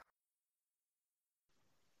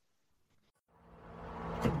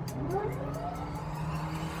Blue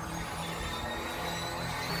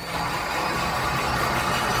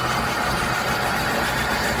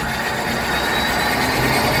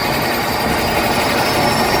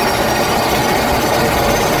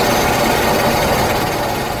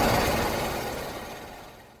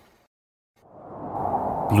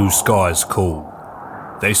skies call.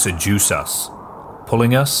 They seduce us,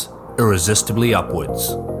 pulling us irresistibly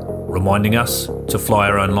upwards, reminding us to fly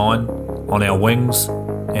our own line, on our wings,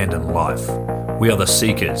 and in life. We are the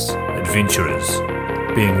seekers, adventurers,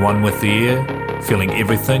 being one with the air, feeling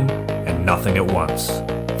everything and nothing at once.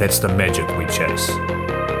 That's the magic we chase.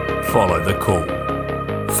 Follow the call.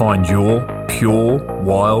 Find your pure,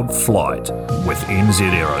 wild flight with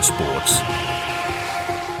NZ Aerosports.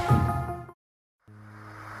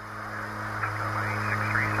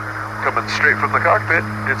 Coming straight from the cockpit,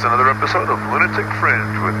 it's another episode of Lunatic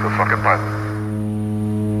Fringe with the fucking pilot.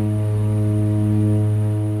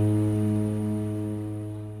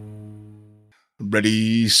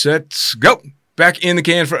 Ready, set, go! Back in the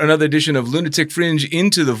can for another edition of Lunatic Fringe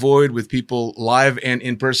Into the Void with people live and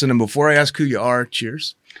in person. And before I ask who you are,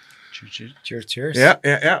 cheers. Cheers.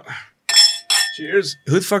 Yeah. Cheers.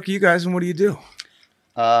 Who the fuck are you guys and what do you do?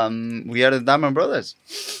 We are the Diamond Brothers.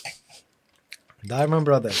 Diamond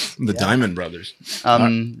Brothers. The Diamond Brothers.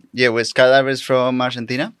 Yeah, we're skydivers from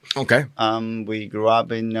Argentina. Okay. We grew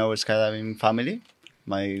up in our skydiving family.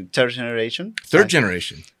 My third generation. Third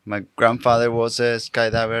generation. My grandfather was a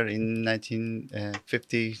skydiver in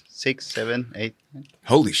 1956, 7, 8.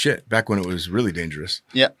 Holy shit. Back when it was really dangerous.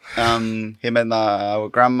 Yeah. He met our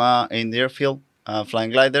grandma in the airfield, flying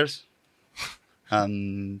gliders.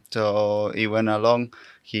 So he went along.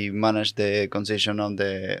 He managed the concession on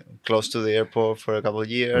the close to the airport for a couple of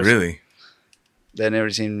years. Really? Then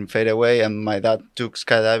everything faded away, and my dad took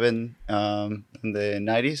skydiving in the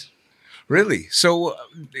 90s. Really? So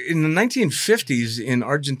in the 1950s in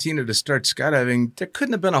Argentina to start skydiving, there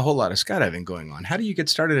couldn't have been a whole lot of skydiving going on. How do you get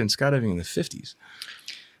started in skydiving in the 50s?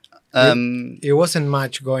 It wasn't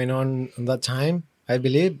much going on at that time, I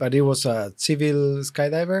believe, but he was a civil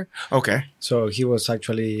skydiver. Okay. So he was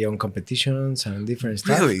actually on competitions and different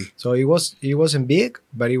stuff. Really? So he wasn't big,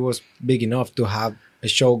 but he was big enough to have a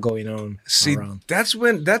show going on. See, around. that's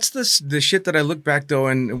the shit that I look back though,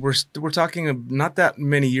 and we're talking not that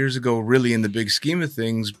many years ago, really, in the big scheme of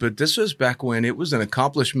things. But this was back when it was an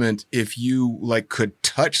accomplishment if you like could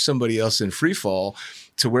touch somebody else in free fall.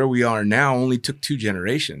 To where we are now only took 2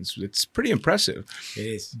 generations. It's pretty impressive. It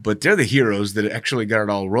is. But they're the heroes that actually got it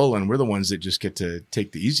all rolling. We're the ones that just get to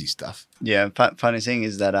take the easy stuff. Yeah, funny thing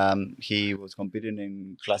is that he was competing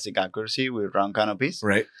in classic accuracy with round canopies.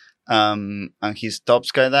 Right. And he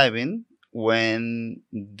stopped skydiving when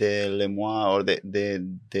the Lemois or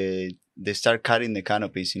they start cutting the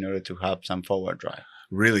canopies in order to have some forward drive.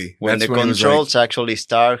 Really? When That's the when controls actually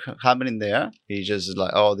start happening there, he just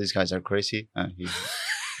like, oh, these guys are crazy. And he...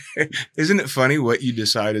 Isn't it funny what you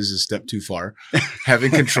decide is a step too far?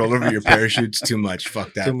 Having control over your parachute's too much.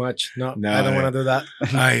 Fuck that. Too much. No, I don't want to do that.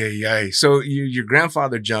 Aye. So your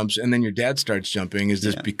grandfather jumps and then your dad starts jumping. Is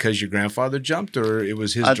this because your grandfather jumped or it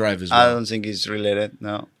was his drive as well? I don't think it's related,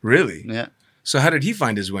 no. Really? Yeah. So how did he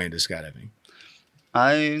find his way into skydiving?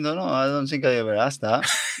 I don't know. I don't think I ever asked that.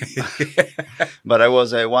 But I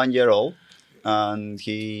was 1 year old and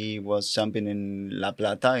he was jumping in La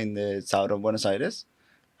Plata in the south of Buenos Aires.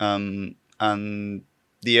 And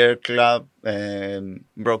the air club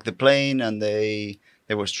broke the plane and they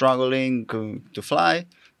were struggling to fly.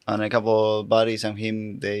 And a couple of buddies and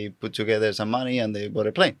him, they put together some money and they bought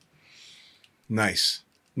a plane. Nice.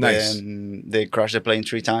 And they crashed the plane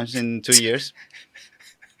 3 times in 2 years.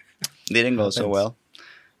 Didn't go so well.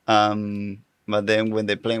 But then when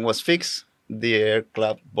the plane was fixed, the air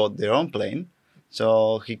club bought their own plane.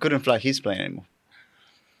 So he couldn't fly his plane anymore.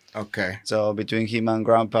 Okay. So between him and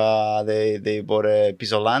Grandpa, they bought a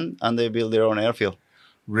piece of land and they built their own airfield.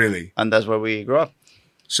 Really? And that's where we grew up.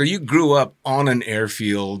 So you grew up on an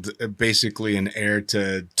airfield, basically an heir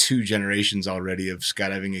to 2 generations already of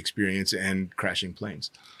skydiving experience and crashing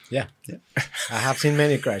planes. Yeah. I have seen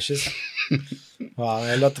many crashes.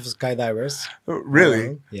 A lot of skydivers.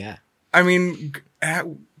 Really? Yeah. I mean,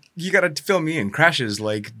 you got to fill me in. Crashes,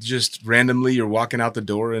 like just randomly you're walking out the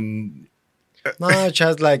door and... No,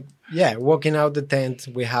 just like, walking out the tent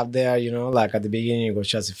we have there, like at the beginning it was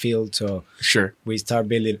just a field. So sure, he started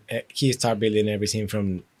building everything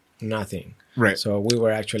from nothing. Right. So we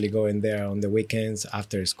were actually going there on the weekends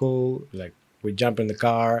after school. Like we jump in the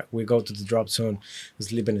car, we go to the drop zone, we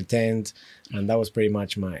sleep in a tent. And that was pretty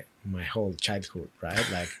much my whole childhood, right?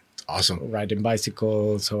 Like awesome. Riding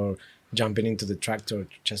bicycles or jumping into the tractor,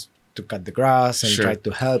 just to cut the grass and Sure. try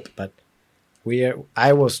to help. But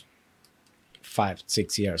I was 5,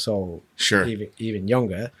 6 years old, Sure. even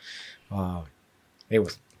younger. It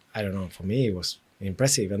was, I don't know, for me it was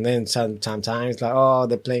impressive. And then sometimes like, oh,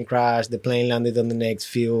 the plane crashed, the plane landed on the next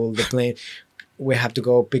field, we have to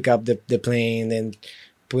go pick up the plane and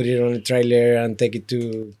put it on a trailer and take it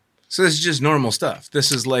to. So this is just normal stuff.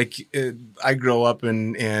 This is like I grow up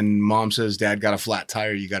and mom says dad got a flat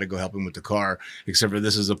tire. You got to go help him with the car. Except for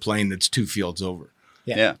this is a plane that's 2 fields over.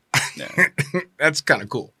 Yeah. That's kind of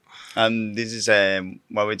cool. This is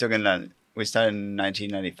what we're talking about. We started in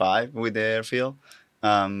 1995 with the airfield.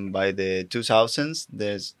 By the 2000s,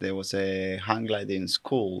 there was a hang gliding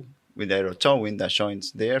school with aero towing that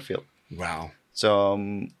joins the airfield. Wow. So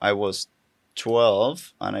I was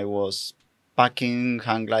 12 and I was packing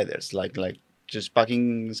hang gliders, like just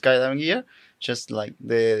packing skydiving gear. Just like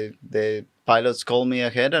the pilots called me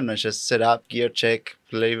ahead and I just set up, gear check,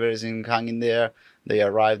 flavors in hanging there. They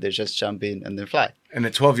arrive, they just jump in and then fly. And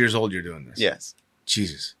at 12 years old, you're doing this. Yes.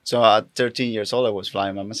 Jesus. So at 13 years old, I was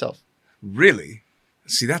flying by myself. Really?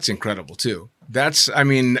 See, that's incredible too. That's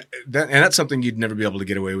something you'd never be able to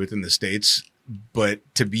get away with in the States. But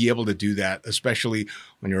to be able to do that, especially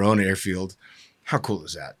on your own airfield, how cool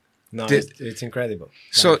is that? No, Did- it's incredible.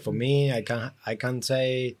 So- Like, for me, I can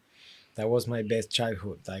say that was my best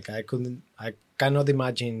childhood. Like I cannot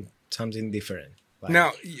imagine something different. Like,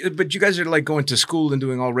 Now, but you guys are like going to school and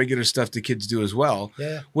doing all regular stuff the kids do as well.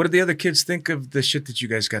 Yeah. What did the other kids think of the shit that you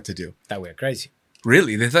guys got to do? that we're crazy.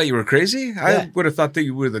 Really? They thought you were crazy? Yeah. I would have thought that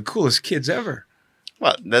you were the coolest kids ever.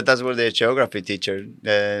 Well, that's what the geography teacher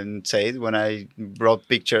said when I brought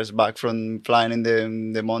pictures back from flying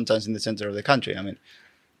in the mountains in the center of the country. I mean,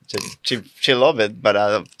 she loved it, but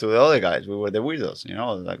to the other guys, we were the weirdos,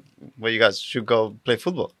 like, well, you guys should go play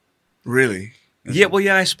football. Really? Yeah, well,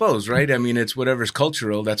 yeah, I suppose, right? I mean, it's whatever's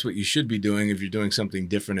cultural. That's what you should be doing. If you're doing something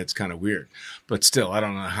different, it's kind of weird. But still, I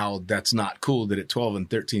don't know how that's not cool that at 12 and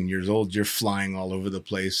 13 years old, you're flying all over the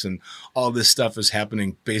place and all this stuff is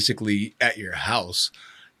happening basically at your house.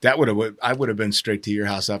 I would have been straight to your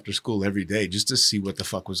house after school every day just to see what the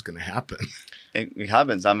fuck was going to happen. It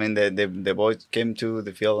happens. I mean, the boys came to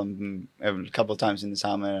the field a couple of times in the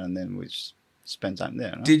summer, and then we just spent time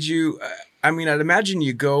there. No? Did you, I'd imagine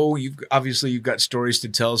you've got stories to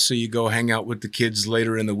tell. So you go hang out with the kids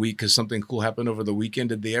later in the week because something cool happened over the weekend.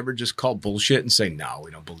 Did they ever just call bullshit and say, no, we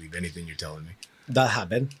don't believe anything you're telling me? That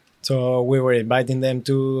happened. So we were inviting them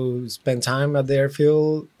to spend time at the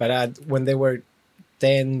airfield, but when they were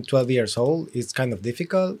 10, 12 years old, it's kind of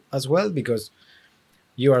difficult as well because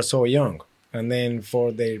you are so young. And then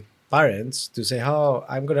for their parents to say, oh,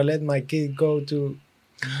 I'm going to let my kid go to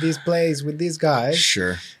this place with this guy.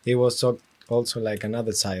 Sure. It was also like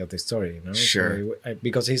another side of the story, you know? Sure. So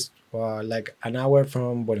because it's like an hour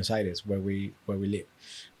from Buenos Aires where we live,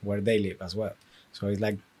 where they live as well. So it's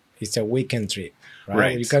like, it's a weekend trip, right?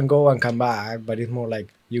 Right. You can go and come back, but it's more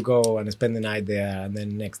like you go and spend the night there and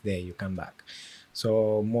then next day you come back.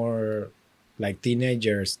 So more like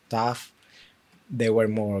teenager stuff, they were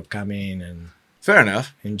more coming and Fair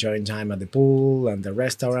enough. enjoying time at the pool and the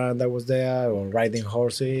restaurant that was there, or riding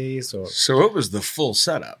horses, or So it was the full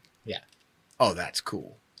setup. yeah. Oh, that's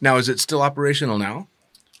cool. Now, is it still operational now?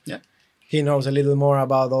 He knows a little more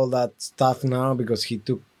about all that stuff now because he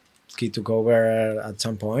took over at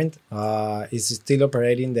some point. He's still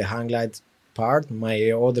operating the hang glide part. My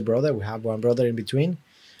older brother, we have one brother in between.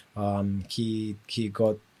 He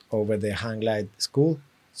got over the hang glide school,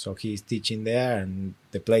 so he's teaching there, and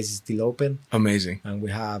the place is still open. Amazing. And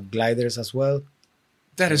we have gliders as well.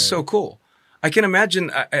 That is so cool. I can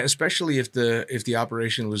imagine, especially if the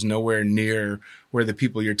operation was nowhere near where the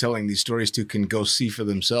people you're telling these stories to can go see for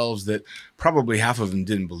themselves, that probably half of them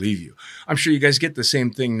didn't believe you. I'm sure you guys get the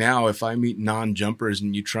same thing now. If I meet non-jumpers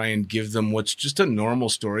and you try and give them what's just a normal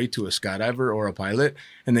story to a skydiver or a pilot,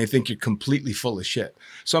 and they think you're completely full of shit.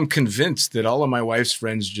 So I'm convinced that all of my wife's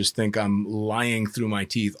friends just think I'm lying through my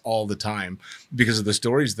teeth all the time because of the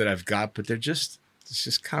stories that I've got, but it's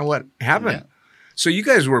just kind of what happened. Yeah. So you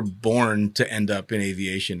guys were born to end up in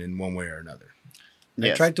aviation in one way or another.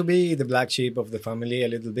 Yes. I tried to be the black sheep of the family a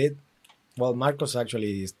little bit. Well, Marcos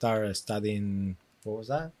actually started studying, what was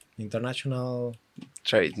that? International.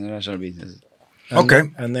 International business. Okay.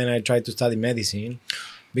 And then I tried to study medicine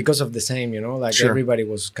because of the same, like Sure. everybody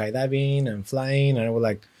was skydiving and flying. And I was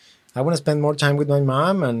like, I want to spend more time with my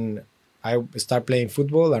mom. And I started playing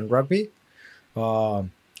football and rugby.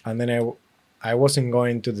 And then I wasn't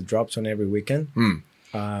going to the drop zone every weekend.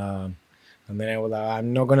 And then I was like,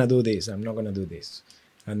 I'm not going to do this.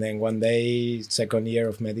 And then one day, second year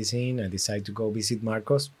of medicine, I decided to go visit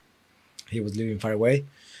Marcos. He was living far away.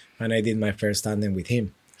 and I did my first tandem with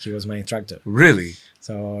him. He was my instructor. Really?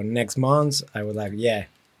 So next month, I was like, yeah,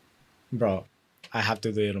 bro, I have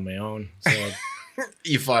to do it on my own. So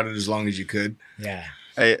You fought it as long as you could. yeah,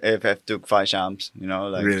 AFF took 5 champs,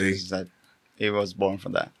 like Really? just that he was born for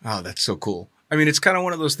that. Oh, that's so cool. I mean, it's kind of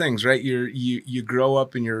one of those things, right? You grow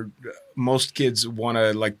up and most kids want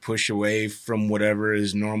to like push away from whatever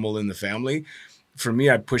is normal in the family. For me,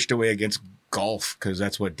 I pushed away against golf because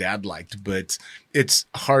that's what dad liked, but it's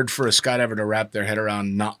hard for a skydiver to wrap their head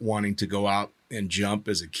around not wanting to go out and jump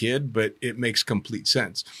as a kid, but it makes complete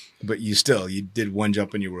sense. But you did one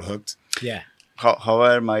jump and you were hooked. yeah.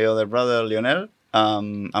 However, my other brother, Lionel,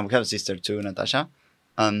 and we have a sister too, Natasha,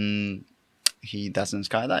 he doesn't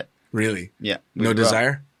skydive. Really? Yeah. No we grew up-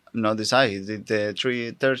 desire? No desire. He did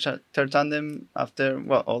the third tandem after,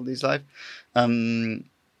 all his life.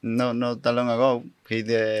 Not that long ago. He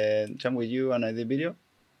did jump with you and I did video.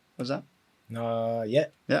 What's that? No, yeah.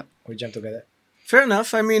 Yeah. We jumped together. Fair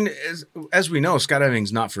enough. I mean, as we know,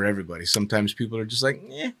 skydiving's not for everybody. Sometimes people are just like,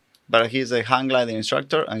 eh. But he's a hang gliding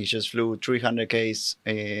instructor and he just flew 300 Ks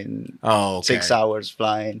in Oh, okay. 6 hours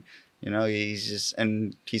flying. He's just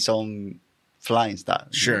in his own flying style.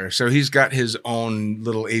 Sure. So he's got his own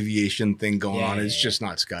little aviation thing going on. It's just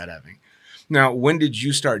not skydiving. Now, when did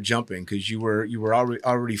you start jumping? Because you were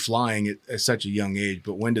already flying at such a young age.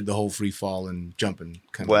 But when did the whole free fall and jumping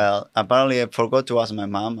come? Well, apparently I forgot to ask my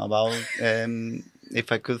mom about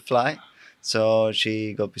if I could fly. So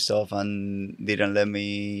she got pissed off and didn't let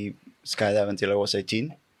me skydive until I was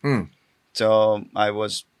 18. Hmm. So I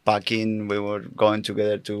was packing. We were going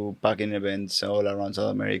together to packing events all around South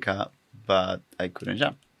America, but I couldn't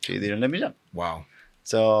jump. She didn't let me jump. Wow.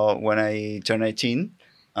 So when I turned 18,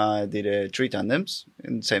 I did 3 tandems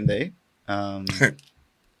in the same day.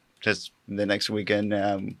 Just the next weekend,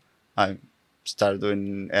 I started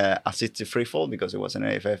doing assisted free fall because it was an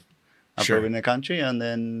AFF approved Sure. in the country, and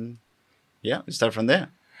then we start from there.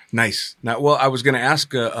 Nice. Now, well, I was going to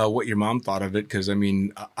ask what your mom thought of it because, I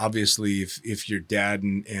mean, obviously, if your dad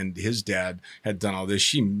and his dad had done all this,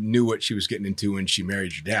 she knew what she was getting into when she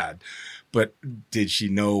married your dad. But did she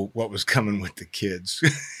know what was coming with the kids?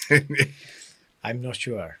 I'm not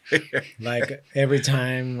sure. Like every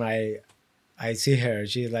time I see her,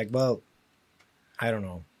 she's like, well, I don't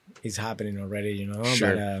know. It's happening already,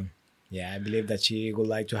 Sure. But yeah, I believe that she would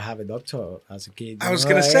like to have a doctor as a kid. I was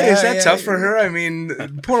going to say, is that tough for her? I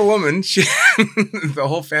mean, poor woman. She, the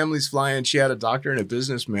whole family's flying. She had a doctor and a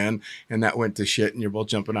businessman, and that went to shit, and you're both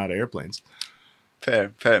jumping out of airplanes.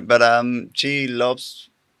 Fair. But she loves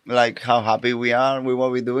like how happy we are with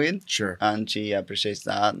what we're doing. Sure. And she appreciates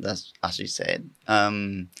that. That's as she said.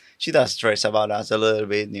 She does stress about us a little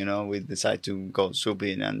bit. We decide to go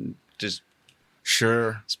swooping and just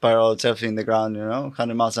Sure. spiral ourselves in the ground.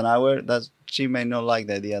 100 miles an hour. She may not like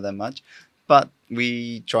the idea that much, but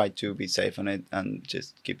we try to be safe on it and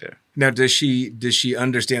just keep her. Now, does she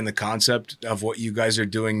understand the concept of what you guys are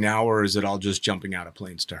doing now, or is it all just jumping out of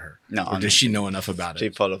planes to her? No, Or does she know enough about She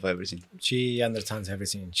it? follows everything. She understands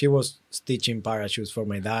everything. She was stitching parachutes for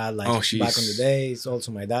my dad, like Oh, back she's- in the days.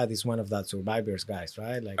 Also, my dad is one of that survivors guys,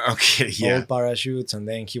 right? Like Okay, yeah. old parachutes, and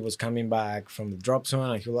then he was coming back from the drop zone,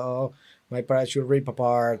 and he was like, "Oh, my parachute ripped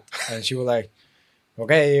apart," and she was like,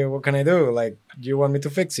 "Okay, what can I do? Like, do you want me to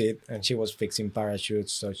fix it?" And she was fixing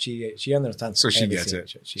parachutes, so she understands. So she gets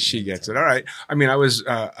everything. it. She gets it. All right. I mean, I was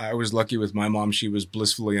lucky with my mom. She was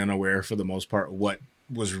blissfully unaware for the most part what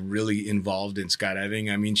was really involved in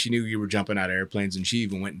skydiving. I mean, she knew you were jumping out of airplanes, and she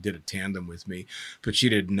even went and did a tandem with me, but she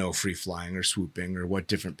didn't know free flying or swooping or what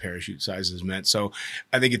different parachute sizes meant. So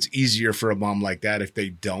I think it's easier for a mom like that if they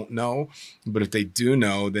don't know, but if they do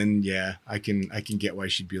know, then yeah, I can get why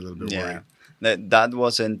she'd be a little bit worried. That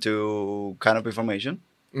was into canopy formation.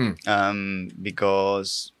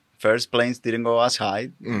 Because first planes didn't go as high.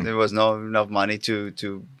 There was not enough money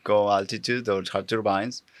to go altitude or have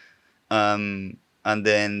turbines. And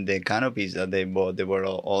then the canopies that they bought, they were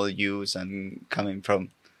all used and coming from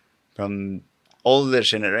older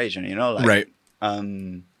generation, Right.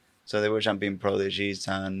 So they were jumping prodigies,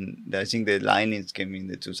 and I think the linings came in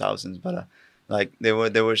the 2000s, but like they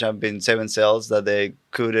were jumping 7 cells that they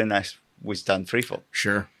couldn't withstand free fall.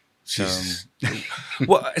 Sure.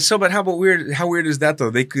 Well, but how weird is that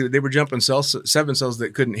though? They were jumping 7 cells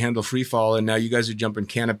that couldn't handle free fall, and now you guys are jumping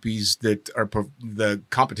canopies that are the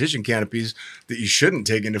competition canopies that you shouldn't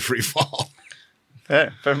take into free fall.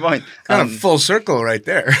 Fair point. Kind of full circle right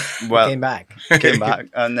there. Well, Came back. came back,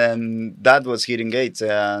 and then that was hitting gates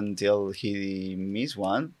until he missed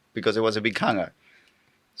one because it was a big hangar.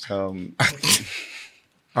 So,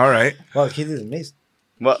 All right. Well, he didn't miss.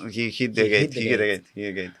 well, he hit the He gate. hit the He hit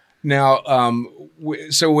the gate. Now,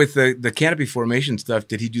 so with the canopy formation stuff,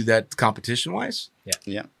 did he do that competition wise?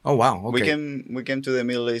 Yeah. Oh wow. Okay. We came to the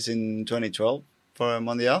Middle East in 2012 for a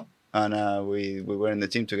Mondial, and we were in the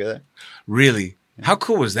team together. Really? How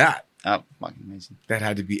cool was that? Oh, fucking amazing. That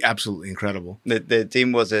had to be absolutely incredible. The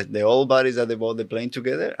team was the old buddies that they bought the plane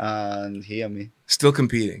together, and he and me. Still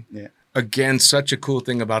competing. Yeah. Again, such a cool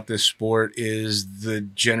thing about this sport is the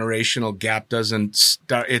generational gap doesn't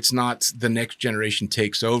start. It's not the next generation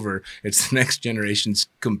takes over. It's the next generation's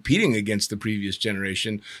competing against the previous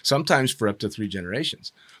generation, sometimes for up to 3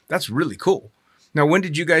 generations. That's really cool. Now, when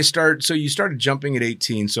did you guys start? So you started jumping at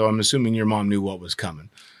 18. So I'm assuming your mom knew what was coming.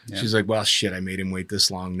 Yeah. She's like, well, shit, I made him wait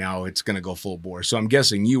this long. Now it's going to go full bore. So I'm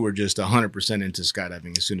guessing you were just 100% into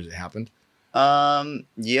skydiving as soon as it happened.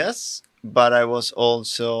 Yes. But I was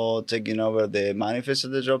also taking over the manifest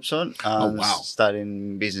of the drop zone and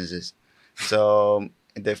starting businesses. So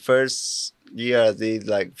the first year I did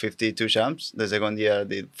like 52 jumps. The second year I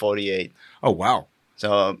did 48. Oh, wow.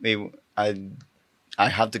 So I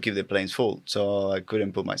have to keep the planes full. So I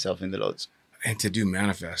couldn't put myself in the loads. And to do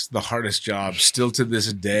manifest, the hardest job, still to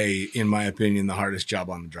this day, in my opinion, the hardest job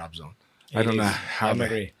on the drop zone. I don't know how. I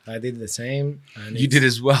agree. I did the same. And you did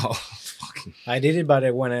as well. I did it, but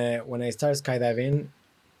when I started skydiving,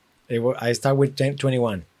 I started with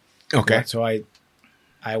 21. Okay. Right? So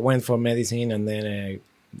I went for medicine, and then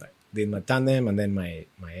I did my tandem, and then my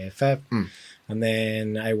FF, and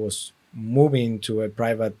then I was moving to a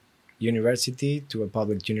private university to a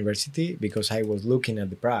public university because I was looking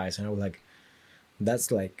at the price, and I was like,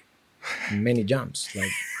 that's like many jumps.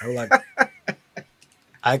 Like I was like,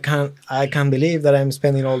 I can't believe that I'm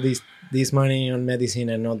spending all this money on medicine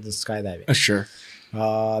and not the skydiving. Sure.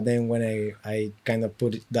 Then when I kind of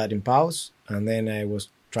put that in pause, and then I was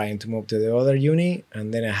trying to move to the other uni,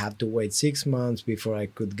 and then I had to wait 6 months before I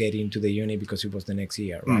could get into the uni because it was the next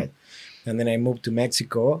year, right? And then I moved to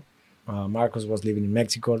Mexico. Marcos was living in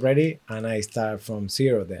Mexico already, and I started from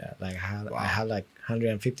zero there. Like I had like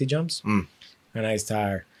 150 jumps, and I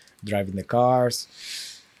started driving the cars.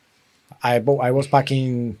 I was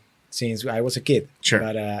packing since I was a kid. Sure.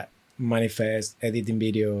 But manifest, editing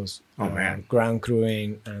videos, ground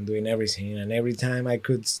crewing, and doing everything. And every time I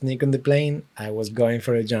could sneak on the plane, I was going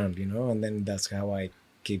for a jump, and then that's how I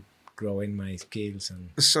keep growing my skills. And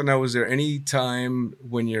so now, was there any time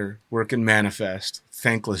when you're working manifest,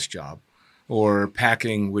 thankless job, or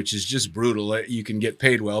packing, which is just brutal? You can get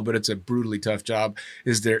paid well, but it's a brutally tough job.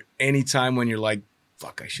 Is there any time when you're like,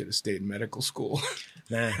 fuck, I should have stayed in medical school?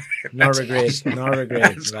 Nah, no regrets. Awesome. No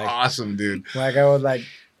regrets. That's like, awesome, dude. Like I was like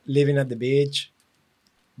living at the beach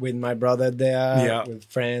with my brother there, with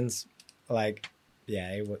friends. Like,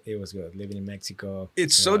 yeah, it was good living in Mexico.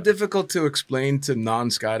 It's so difficult to explain to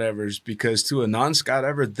non-skydivers because to a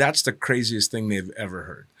non-skydiver, that's the craziest thing they've ever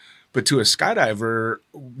heard. But to a skydiver,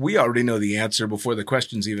 we already know the answer before the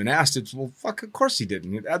question's even asked. It's, well, fuck, of course he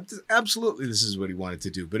didn't. Absolutely, this is what he wanted to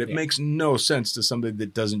do. But it makes no sense to somebody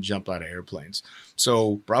that doesn't jump out of airplanes.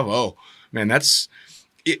 So, bravo. Man,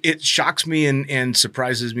 it shocks me and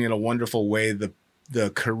surprises me in a wonderful way, the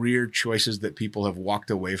career choices that people have walked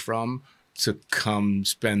away from to come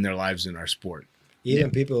spend their lives in our sport. Even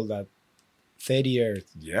people that 30 years.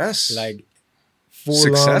 Yes. Like,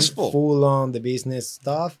 successful. Full on the business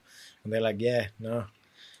stuff. And they're like, yeah, no,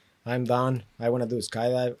 I'm done. I want to do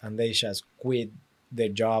skydive. And they just quit their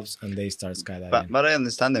jobs and they start skydiving. But I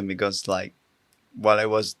understand them because, like, while I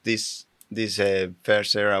was this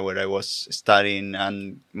first era where I was studying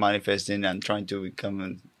and manifesting and trying to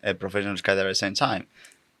become a professional skydiver at the same time,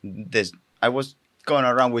 I was going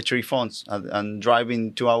around with 3 phones and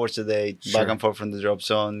driving 2 hours a day back and forth from the drop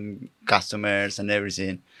zone, customers and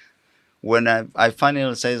everything. When I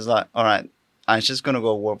finally said, like, all right, I'm just going to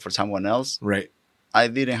go work for someone else. Right. I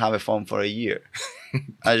didn't have a phone for a year.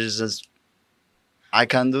 I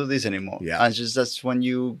can't do this anymore. Yeah. And that's when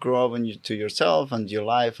you grow up to yourself and your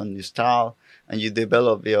life and your style and you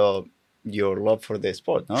develop your love for the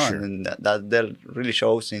sport. No? Sure. And that really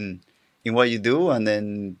shows in what you do and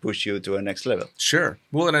then push you to a next level. Sure.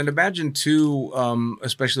 Well, and I'd imagine too,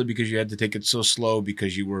 especially because you had to take it so slow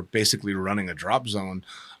because you were basically running a drop zone,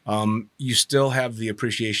 you still have the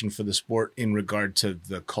appreciation for the sport in regard to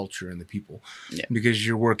the culture and the people, because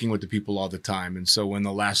you're working with the people all the time. And so when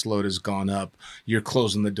the last load has gone up, you're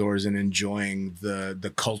closing the doors and enjoying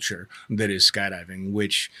the culture that is skydiving,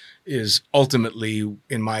 which is ultimately,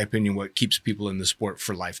 in my opinion, what keeps people in the sport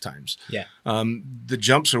for lifetimes. Yeah. The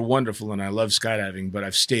jumps are wonderful and I love skydiving, but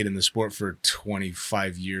I've stayed in the sport for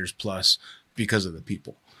 25 years plus because of the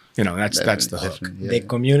people. That's the hook. Yeah. The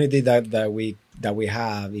community that we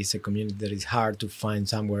have is a community that is hard to find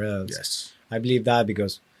somewhere else. Yes. I believe that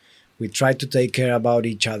because we try to take care about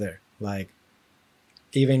each other, like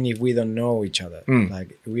even if we don't know each other. Like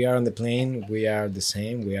we are on the plane, we are the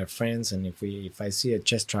same, we are friends, and if I see a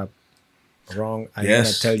chest strap wrong, I'm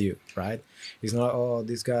gonna tell you, right? It's not, oh,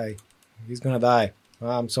 this guy, he's gonna die.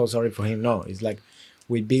 Oh, I'm so sorry for him. No, it's like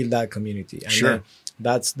we build that community, and then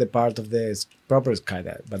that's the part of the proper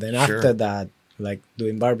skydive. But then after that, like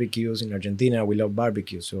doing barbecues in Argentina, we love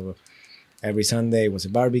barbecue, so every Sunday was a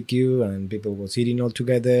barbecue, and people was eating all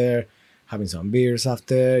together, having some beers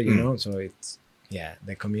after, you know. So it's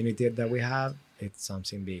the community that we have. It's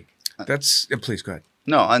something big. That's please go ahead.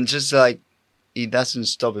 No, and just like it doesn't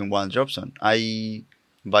stop in one drop zone.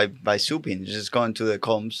 By souping, just going to the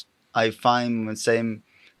comms, I find the same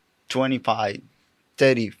 25,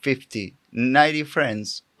 30, 50, 90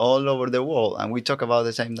 friends all over the world, and we talk about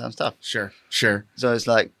the same damn stuff. Sure. So it's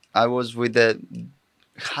like I was with the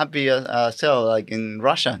happy cell, like in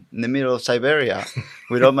Russia, in the middle of Siberia,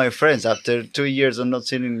 with all my friends after 2 years of not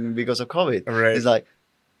seeing because of COVID. Right. It's like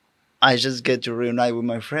I just get to reunite with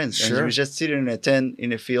my friends. Sure. And we just sitting in a tent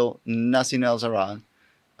in a field, nothing else around,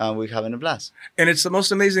 and we're having a blast. And it's the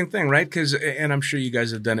most amazing thing, right? Because, and I'm sure you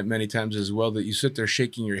guys have done it many times as well, that you sit there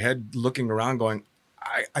shaking your head, looking around, going,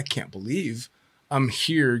 I can't believe I'm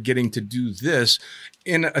here getting to do this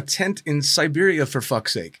in a tent in Siberia, for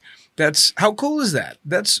fuck's sake. That's how cool is that?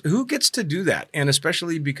 That's who gets to do that. And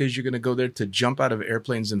especially because you're going to go there to jump out of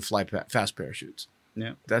airplanes and fly fast parachutes.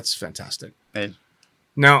 Yeah. That's fantastic. And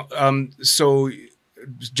Now, so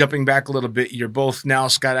jumping back a little bit, you're both now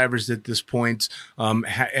skydivers at this point,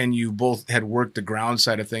 and you both had worked the ground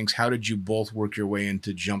side of things. How did you both work your way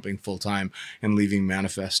into jumping full time and leaving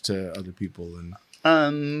Manifest to other people?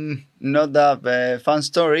 And not that fun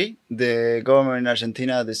story. The government in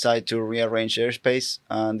Argentina decided to rearrange airspace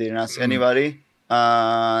and didn't ask anybody.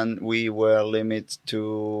 And we were limited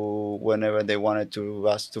to whenever they wanted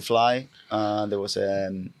us to fly. There was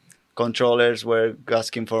controllers were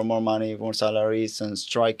asking for more money, more salaries, and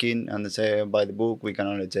striking. And they say, by the book, we can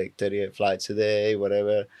only take 38 flights a day,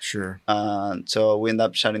 whatever. sure. So we ended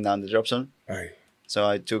up shutting down the drop zone. Aye. So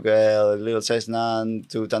I took a little Cessna and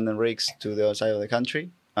 2 tandem rigs to the other side of the country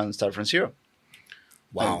and start from zero.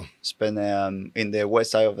 Wow. I spent in the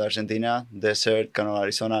west side of Argentina, desert, kind of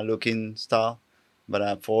Arizona-looking style, but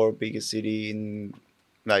a 4 biggest city in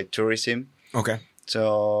like tourism. Okay.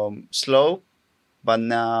 So slow, but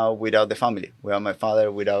now without the family, without my father,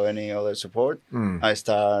 without any other support. I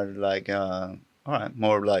start like, all right,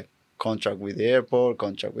 more like contract with the airport,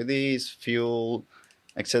 contract with this, fuel,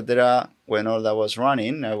 etc. When all that was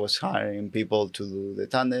running, I was hiring people to do the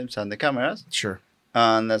tandems and the cameras. Sure.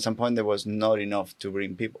 And at some point, there was not enough to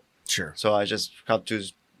bring people. Sure. So I just had to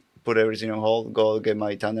put everything on hold, go get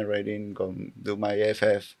my tandem rating, go do my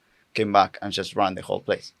FF, came back and just ran the whole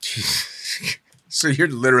place. So you're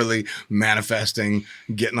literally manifesting,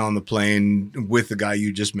 getting on the plane with the guy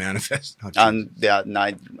you just manifest. Oh, And that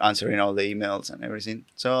night, answering all the emails and everything.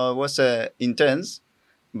 So it was intense,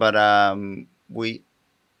 but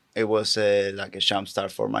it was like a jump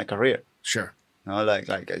start for my career. sure. No, like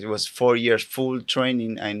it was 4 years full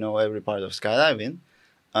training. I know every part of skydiving,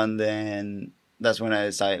 and then that's when I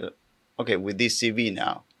decided, okay, with this CV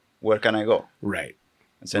now, where can I go? Right.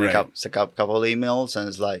 I sent a couple of emails, and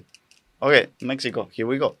it's like, okay, Mexico, here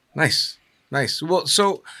we go. Nice. Well,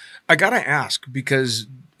 so I got to ask, because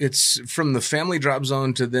it's from the family drop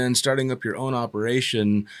zone to then starting up your own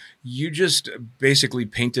operation, you just basically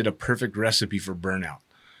painted a perfect recipe for burnout.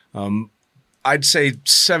 I'd say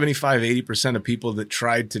 75, 80% of people that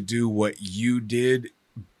tried to do what you did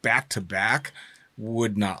back to back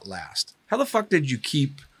would not last. How the fuck did you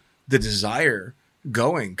keep the desire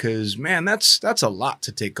going? Because, man, that's a lot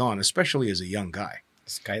to take on, especially as a young guy.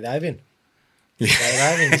 Skydiving.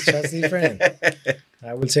 Skydiving is just different.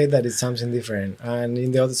 I would say that it's something different. And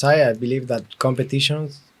in the other side, I believe that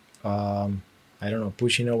competitions,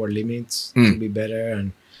 pushing our limits to be better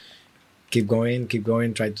and keep going,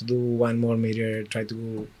 try to do 1 more meter, try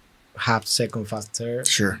to half second faster.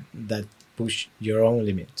 Sure. That push your own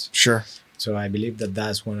limits. Sure. So I believe that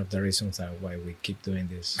that's one of the reasons why we keep doing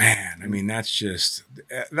this. Man, I mean, that's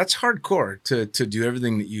hardcore to do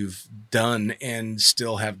everything that you've done and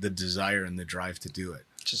still have the desire and the drive to do it.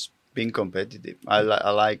 Just being competitive. I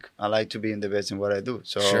like to be in the best in what I do.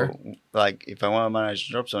 So, Sure. like, if I want to manage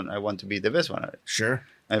drop zone, I want to be the best one at it. Sure.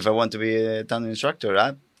 And if I want to be a tandem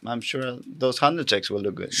instructor, I'm sure those 100 checks will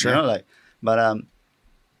look good. Sure. You know, but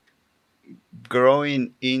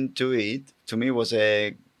growing into it to me was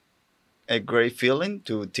a great feeling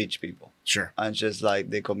to teach people. Sure. And just like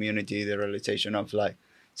the community, the realization of like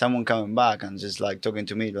someone coming back and just like talking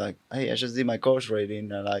to me like, hey, I just did my course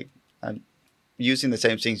rating, and using the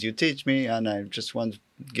same things you teach me, and I just want to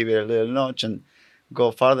give it a little notch and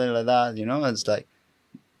go farther like that. It's like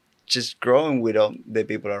just growing with all the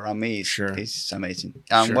people around me is amazing.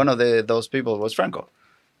 And one of those people was Franco.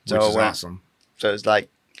 So Which is awesome. So it's like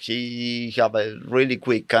he have a really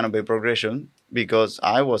quick canopy progression because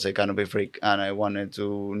I was a canopy freak and I wanted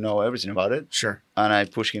to know everything about it. Sure. And I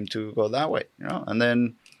pushed him to go that way, And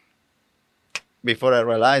then before I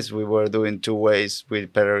realized we were doing 2 ways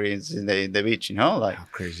with peregrines in the beach, like how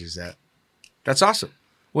crazy is that? That's awesome.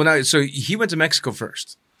 Well, now, so he went to Mexico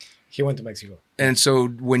first. He went to Mexico. And so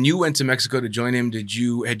when you went to Mexico to join him, had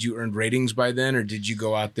you earned ratings by then, or did you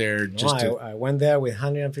go out there I went there with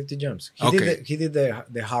 150 jumps. He did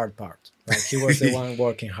the hard part. Like he was the one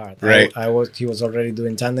working hard. Right. He was already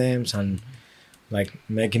doing tandems and like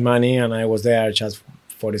making money, and I was there just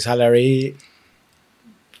for the salary,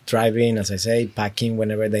 driving, as I say, packing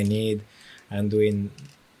whenever they need, and doing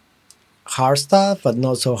hard stuff, but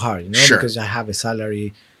not so hard, Sure. because I have a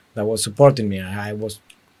salary that was supporting me. I was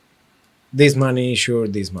this money, sure,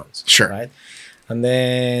 this month. Sure. Right? And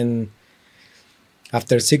then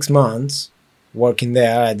after 6 months working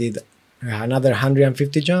there, I did another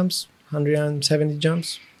 150 jumps, 170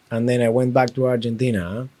 jumps. And then I went back to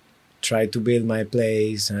Argentina, tried to build my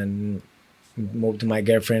place and moved to my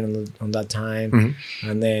girlfriend on that time. Mm-hmm.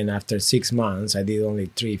 And then after 6 months, I did only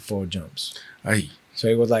 3-4 jumps. Aye. So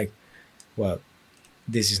it was like, well,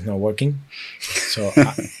 this is not working. So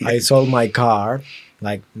I sold my car.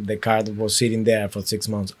 Like the car that was sitting there for 6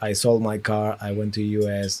 months. I sold my car. I went to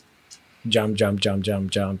US,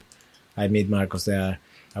 jump. I meet Marcos there.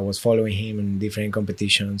 I was following him in different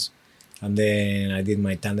competitions. And then I did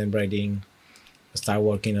my tandem riding. I started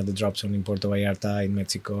working at the drop zone in Puerto Vallarta in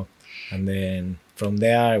Mexico. And then from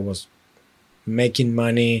there, I was making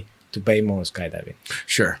money to pay more skydiving.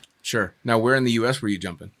 Sure. Now, where in the U.S. were you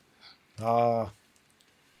jumping? Uh,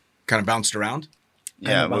 Kind of bounced around?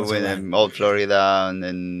 Yeah, we went in Old Florida and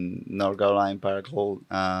then North Carolina, Paracold.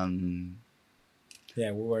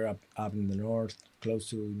 Yeah, we were up in the north, close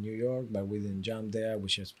to New York, but we didn't jump there,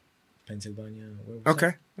 which is Pennsylvania.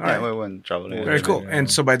 Okay. All Yeah, right. we went traveling. Very cool. And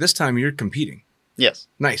so by this time, you're competing. Yes.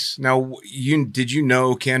 Nice. Now, did you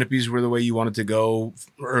know canopies were the way you wanted to go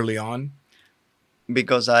early on?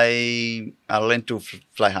 Because I learned to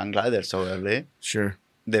fly hang gliders so early. Sure.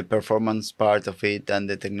 The performance part of it and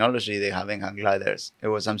the technology they have in hang gliders, it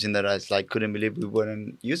was something that I couldn't believe we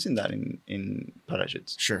weren't using that in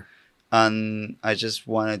parachutes. Sure. And I just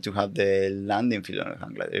wanted to have the landing feel on a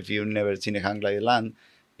hang glider. If you've never seen a hang glider land,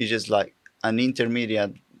 it's just like an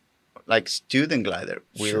intermediate, like student glider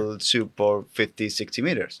will support 50, 60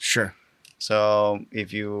 meters. Sure. So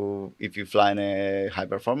if you fly in a high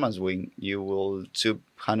performance wing, you will sup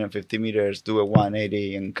 150 meters, do a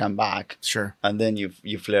 180 and come back. Sure. And then you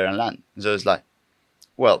flare and land. So it's like,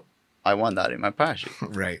 well, I want that in my parachute.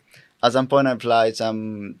 Right. At some point, I applied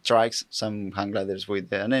some trikes, some hang gliders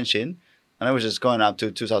with an engine, and I was just going up to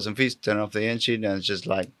 2,000 feet, turn off the engine, and just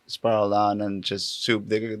like spiral down and just soup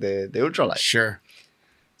the ultralight. Sure.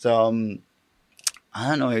 So I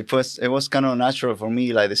don't know. It was kind of natural for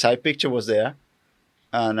me. Like the side picture was there,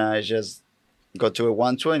 and I just got to a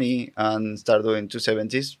 120 and started doing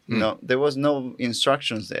 270s. No, there was no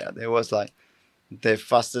instructions there. There was like the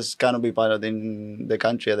fastest canopy pilot in the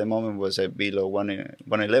country at the moment was a below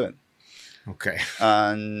 111. Okay.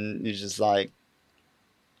 And it's just like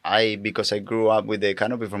because I grew up with the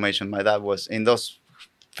canopy formation, my dad was in those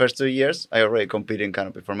first 2 years, I already competed in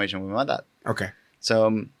canopy formation with my dad. Okay.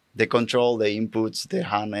 So the control, the inputs, the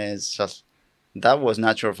harness, just that was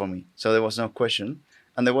natural for me. So there was no question,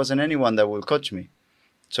 and there wasn't anyone that would coach me.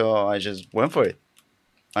 So I just went for it,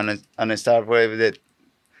 and I started with the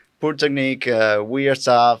poor technique, weird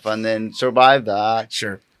stuff, and then survived that.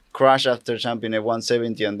 Sure. Crash after jumping a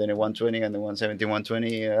 170 and then a 120 and then 170,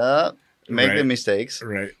 120. Make the mistakes.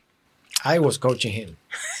 Right. I was coaching him.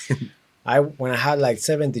 When I had like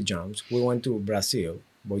 70 jumps, we went to Brazil,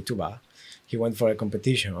 Boituva. He went for a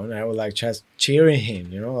competition. I was like just cheering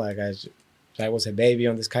him, like I was a baby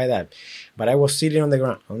on the skydive. But I was sitting on the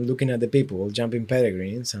ground, looking at the people jumping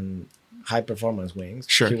peregrines and high performance wings.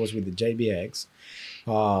 Sure. He was with the JBX.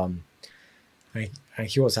 And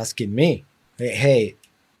he was asking me, hey,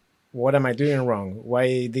 what am I doing wrong?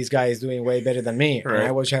 Why this guy is doing way better than me? Right. And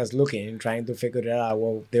I was just looking, trying to figure out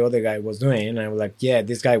what the other guy was doing. And I was like, yeah,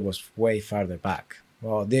 this guy was way farther back.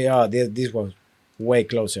 Well, this was way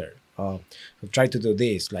closer. So try to do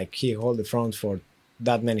this. Like he hold the front for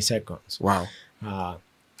that many seconds. Wow.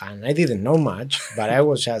 And I didn't know much, but I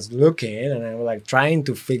was just looking and I was like trying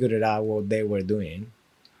to figure it out what they were doing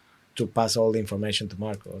to pass all the information to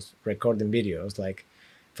Marcos, recording videos. Like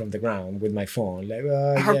from the ground with my phone. Like,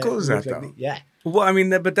 How cool is it that, looks like though? Yeah. Well, I mean,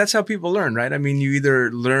 but that's how people learn, right? I mean, you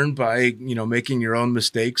either learn by, making your own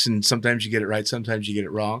mistakes, and sometimes you get it right, sometimes you get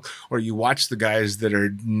it wrong, or you watch the guys that are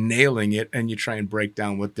nailing it and you try and break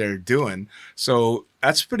down what they're doing. So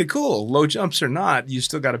that's pretty cool. Low jumps or not, you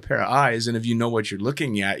still got a pair of eyes. And if you know what you're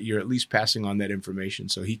looking at, you're at least passing on that information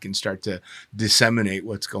so he can start to disseminate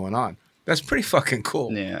what's going on. That's pretty fucking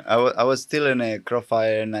cool. Yeah, I was still in a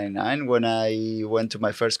Crossfire 99 when I went to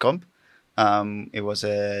my first comp. It was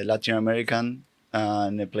a Latin American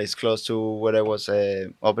and a place close to where I was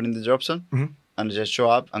opening the drop zone. Mhm. And I just show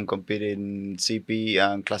up and compete in CP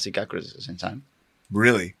and Classic Accuracy at the same time.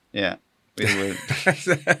 Really? Yeah.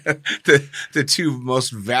 the two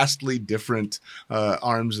most vastly different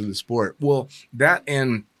arms of the sport. Well, that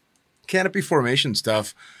and canopy formation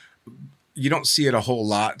stuff, you don't see it a whole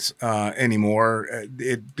lot anymore.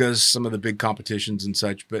 It does some of the big competitions and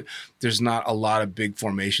such, but there's not a lot of big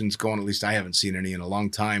formations going. At least I haven't seen any in a long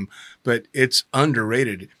time. But it's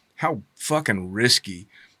underrated how fucking risky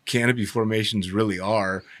canopy formations really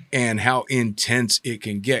are and how intense it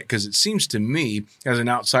can get. Because it seems to me, as an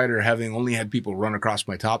outsider, having only had people run across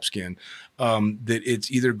my top skin, that it's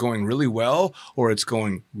either going really well or it's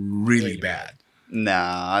going really bad.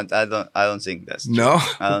 Nah, I don't think that's true. No?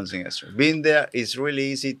 I don't think that's true. Being there is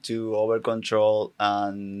really easy to over control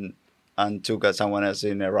and took someone else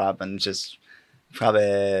in a wrap and just have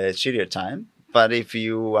a shittier time. But if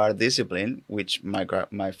you are disciplined, which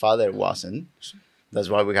my father wasn't, that's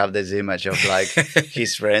why we have this image of like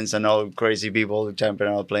his friends and all crazy people jumping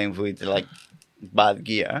out playing with like bad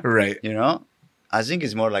gear. Right. You know, I think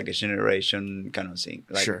it's more like a generation kind of thing.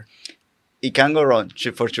 Like, Sure. it can go wrong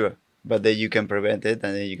for sure, but then you can prevent it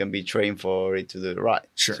and then you can be trained for it to do it right.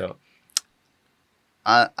 Sure. So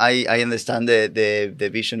I understand the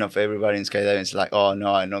vision of everybody in skydiving. It's like, oh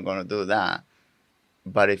no, I'm not gonna do that.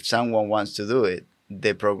 But if someone wants to do it,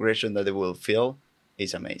 the progression that they will feel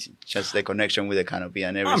is amazing. Just the connection with the canopy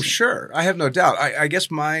and everything. I'm sure. I have no doubt. I guess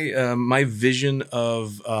my my vision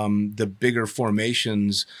of the bigger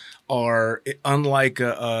formations are unlike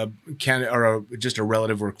just a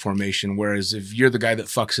relative work formation. Whereas if you're the guy that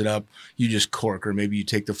fucks it up, you just cork, or maybe you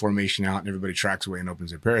take the formation out and everybody tracks away and opens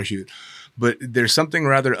their parachute. But there's something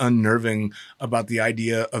rather unnerving about the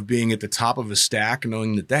idea of being at the top of a stack,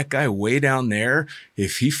 knowing that guy way down there,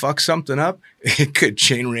 if he fucks something up, it could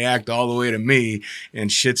chain react all the way to me,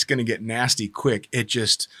 and shit's going to get nasty quick. It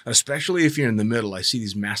just, especially if you're in the middle, I see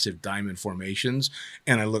these massive diamond formations,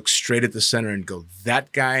 and I look straight at the center and go,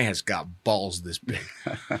 that guy has got balls this big.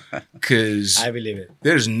 Because I believe it.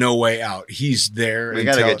 there's no way out. He's there. We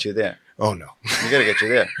gotta get you there. Oh, no. We gotta get you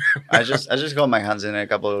there. I just got my hands in a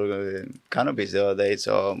couple of canopies the other day,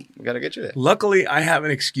 so we gotta get you there. Luckily, I have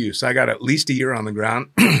an excuse. I got at least a year on the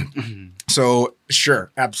ground. So,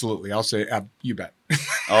 sure, absolutely. I'll say, you bet.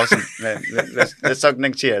 Awesome. Let's talk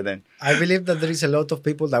next year then. I believe that there is a lot of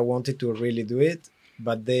people that wanted to really do it,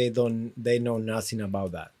 but they know nothing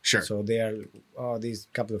about that. Sure. So they are these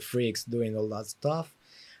couple of freaks doing all that stuff,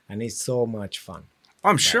 and it's so much fun.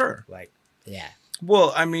 I'm sure. Yeah.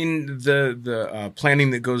 Well, I mean, the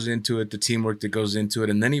planning that goes into it, the teamwork that goes into it,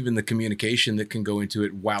 and then even the communication that can go into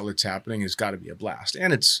it while it's happening has got to be a blast.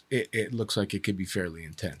 And it looks like it could be fairly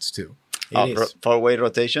intense too. It is. Four-way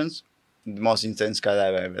rotations, the most intense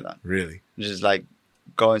skydive I've ever done. Really? Just like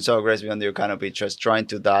going so aggressive under your canopy, just trying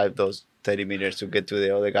to dive those 30 meters to get to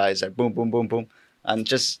the other guys, like boom, boom, boom, boom, and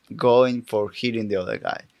just going for hitting the other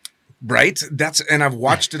guy. Right? And I've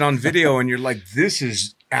watched it on video, and you're like, this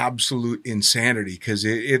is absolute insanity, because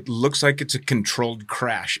it looks like it's a controlled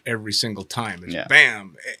crash every single time. It's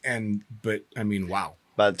bam. But I mean, wow.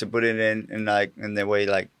 But to put it in the way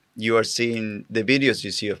like you are seeing the videos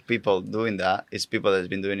you see of people doing that, it's people that's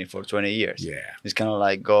been doing it for 20 years. Yeah. It's kind of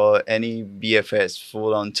like go any BFS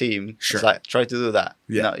full on team. Sure. It's like try to do that.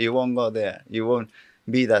 Yeah. No, you won't go there. You won't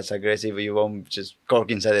be that aggressive. You won't just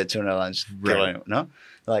cork inside the tunnel and just kill anyone. No,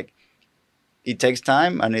 like it takes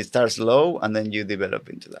time and it starts low and then you develop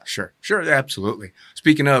into that. Sure, absolutely.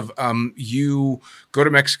 Speaking of, you go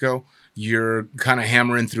to Mexico. You're kind of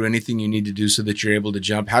hammering through anything you need to do so that you're able to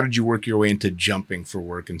jump. How did you work your way into jumping for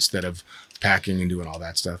work instead of packing and doing all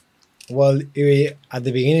that stuff? Well, at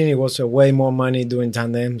the beginning, it was way more money doing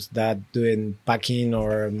tandems than doing packing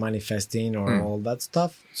or manifesting or all that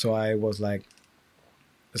stuff. So I was like,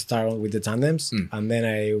 start with the tandems. And then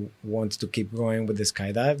I wanted to keep going with the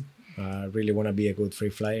skydive. Really want to be a good free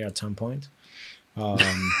flyer at some point.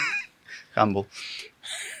 Humble.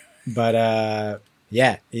 But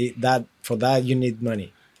for that you need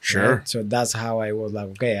money. Sure. Right? So that's how I was like,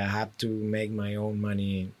 okay, I have to make my own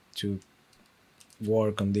money to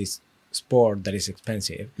work on this sport that is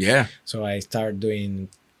expensive. Yeah. So I started doing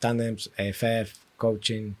tandems, AFF,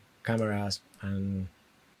 coaching, cameras, and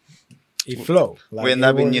it flowed. Like, We end it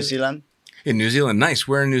up in was- New Zealand In New Zealand. Nice.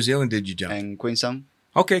 Where in New Zealand did you jump? and Queenstown.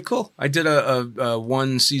 Okay, cool. I did a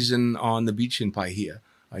one season on the beach in Paihia.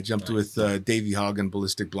 I jumped with Davey Hogg and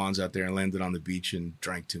Ballistic Blondes out there and landed on the beach and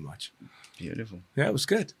drank too much. Beautiful. Yeah, it was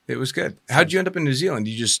good. It was good. How'd you end up in New Zealand?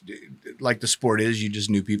 You just, like the sport is, you just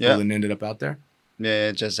knew people Yeah. and ended up out there?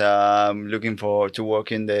 Yeah, just looking to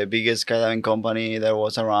work in the biggest skydiving company there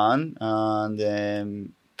was around.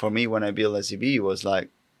 And for me, when I built SCB, it was like,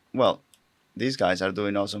 well, these guys are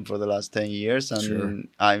doing awesome for the last 10 years. And Sure.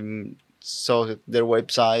 I'm saw their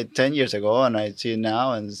website 10 years ago and I see it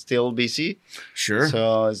now and it's still busy. Sure.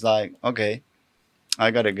 So it's like, okay,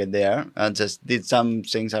 I got to get there. I just did some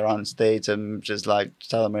things around States and just like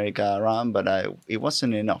South America around, but it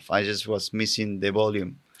wasn't enough. I just was missing the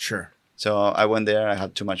volume. Sure. So I went there. I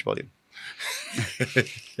had too much volume.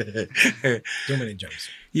 Too many jumps.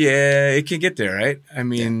 Yeah, it can get there, right? I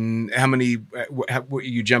mean, how many, what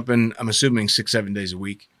you jumping, I'm assuming 6-7 days a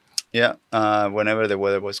week? Yeah. Whenever the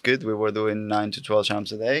weather was good, we were doing 9 to 12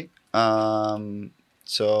 jumps a day.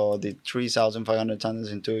 So the 3,500 tons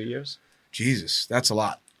in 2 years. Jesus, that's a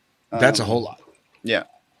lot. That's a whole lot. Yeah.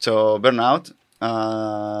 So burnout.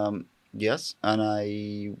 Yes. And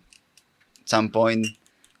at some point,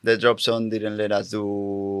 the drop zone didn't let us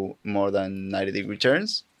do more than 90-degree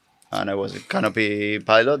turns. And I was a canopy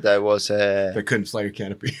pilot. I was They couldn't fly your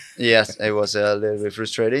canopy. yes, it was a little bit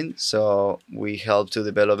frustrating. So we helped to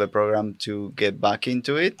develop a program to get back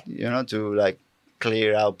into it, to like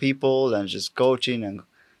clear out people and just coaching. And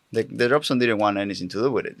the drop zone didn't want anything to do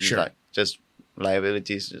with it. It's Sure. like just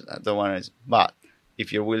liabilities. I don't want it. But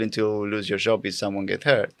if you're willing to lose your job if someone get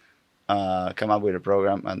hurt, come up with a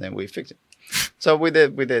program and then we fix it. So with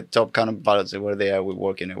the top kind of pilots that were there, we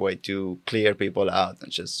work in a way to clear people out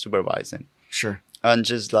and just supervise them. Sure. And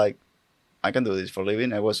just like, I can do this for a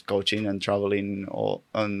living. I was coaching and traveling all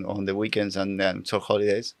on the weekends and then so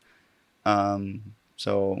holidays.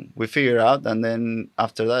 So we figured out, and then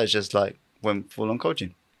after that, it's just like went full on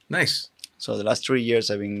coaching. Nice. So the last 3 years,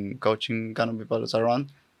 I've been coaching canopy pilots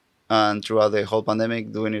around, and throughout the whole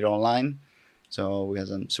pandemic, doing it online. So we have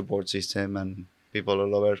some support system and people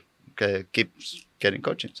all over keep getting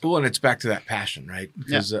coaching. Well, and it's back to that passion, right?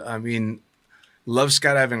 Because I mean, love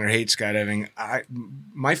skydiving or hate skydiving.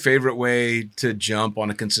 My favorite way to jump on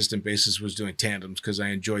a consistent basis was doing tandems because I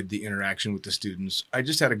enjoyed the interaction with the students. I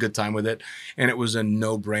just had a good time with it, and it was a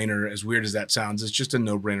no-brainer. As weird as that sounds, it's just a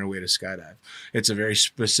no-brainer way to skydive. It's a very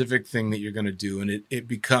specific thing that you're going to do, and it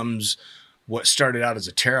becomes what started out as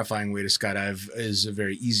a terrifying way to skydive is a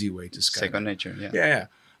very easy way to skydive. Second nature, yeah. Yeah.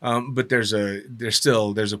 But there's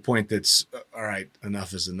a point that's all right.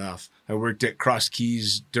 Enough is enough. I worked at Cross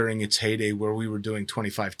Keys during its heyday where we were doing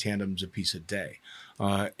 25 tandems a piece a day,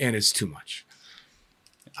 and it's too much.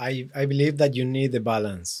 I believe that you need the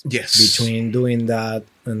balance Yes. between doing that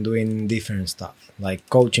and doing different stuff, like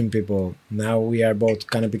coaching people. Now we are both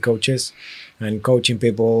canopy coaches, and coaching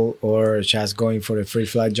people or just going for a free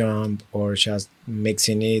flight jump or just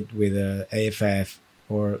mixing it with a AFF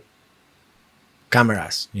or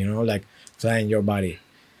cameras, like flying your body.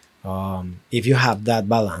 If you have that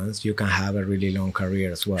balance, you can have a really long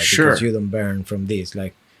career as well. Sure. Because you don't burn from this.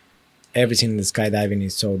 Like everything in the skydiving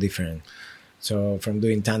is so different. So from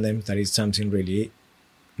doing tandems, that is something really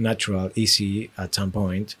natural, easy at some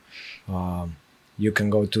point. You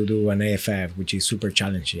can go to do an AFF, which is super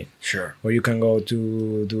challenging. Sure. Or you can go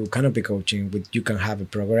to do canopy coaching, which you can have a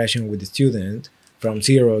progression with the student from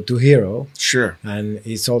 0 to hero. Sure. And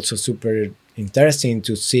it's also super interesting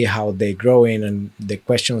to see how they growing and the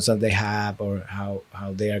questions that they have, or how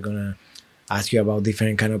they are gonna ask you about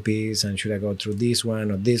different canopies and should I go through this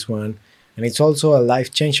one or this one. And it's also a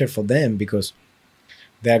life changer for them because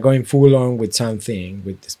they are going full on with something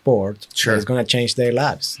with the sport. Sure. It's gonna change their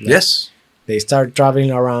lives. Like, Yes. they start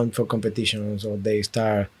traveling around for competitions, or they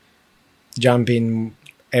start jumping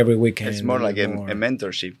every weekend. It's more like a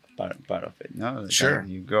mentorship part of it, no? Like Sure.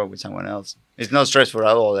 you grow with someone else. It's not stressful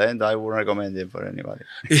at all, and I would recommend it for anybody.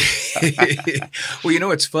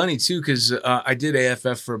 Well, it's funny too because I did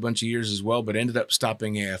AFF for a bunch of years as well, but ended up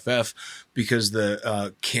stopping AFF because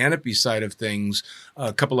the canopy side of things,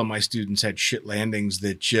 a couple of my students had shit landings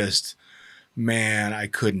that just, man, I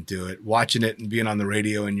couldn't do it. Watching it and being on the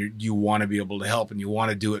radio, and you want to be able to help, and you want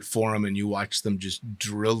to do it for them, and you watch them just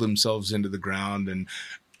drill themselves into the ground, and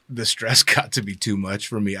the stress got to be too much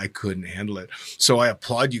for me. I couldn't handle it. So I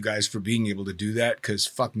applaud you guys for being able to do that because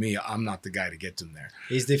fuck me, I'm not the guy to get them there.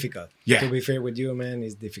 It's difficult. Yeah. To be fair with you, man,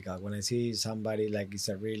 it's difficult. When I see somebody like it's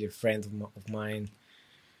a really friend of mine,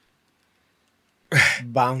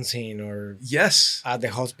 bouncing or Yes. at the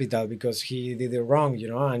hospital because he did it wrong,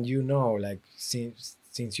 and like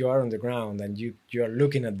since you are on the ground and you are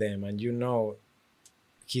looking at them and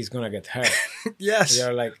he's gonna get hurt. Yes.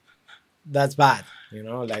 You're like, that's bad,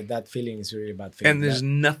 like that feeling is really bad feeling. And there's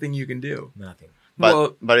nothing you can do. nothing.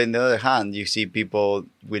 But on the other hand, you see people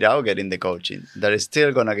without getting the coaching that is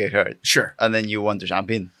still gonna get hurt, Sure. and then you want to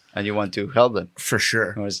jump in and you want to help them. For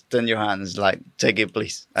sure. Or extend your hands, like, take it,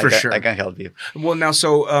 please. Sure. I can help you. Well, now,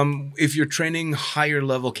 so if you're training higher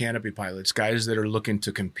level canopy pilots, guys that are looking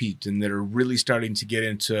to compete and that are really starting to get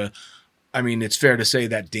into, I mean, it's fair to say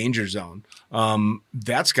that danger zone,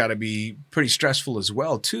 that's got to be pretty stressful as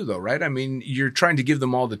well, too, though, right? I mean, you're trying to give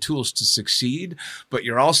them all the tools to succeed, but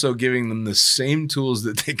you're also giving them the same tools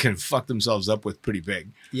that they can fuck themselves up with pretty big.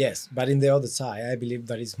 Yes, but in the other side, I believe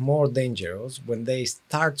that it's more dangerous when they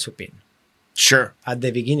start swooping. Sure. At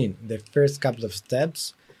the beginning, the first couple of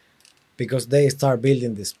steps, because they start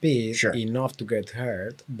building the speed Sure. enough to get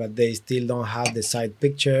hurt, but they still don't have the side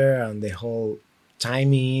picture and the whole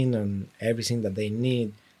timing and everything that they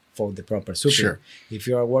need for the proper swooping. Sure. If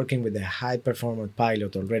you are working with a high performance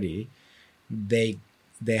pilot already, they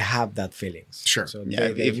have that feelings. Sure. So Yeah,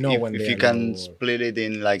 they know when if they you are can low or- split it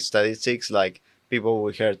in like statistics, like people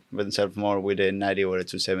will hurt themselves more with a 90 or a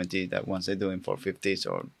 270 that once they're doing 450s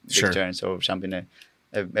or big Sure. turns or jumping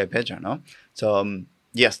a pedal, no? So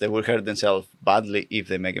yes, they will hurt themselves badly if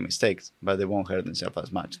they make a mistake, but they won't hurt themselves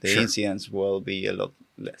as much. The Sure. incidents will be a lot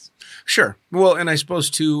less. Sure. Well, and I suppose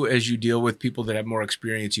too, as you deal with people that have more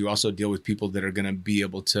experience, you also deal with people that are going to be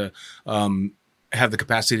able to have the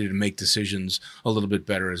capacity to make decisions a little bit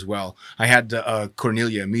better as well. I had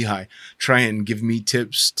Cornelia Mihai try and give me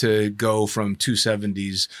tips to go from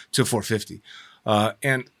 270s to 450.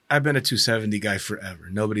 And I've been a 270 guy forever.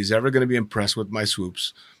 Nobody's ever going to be impressed with my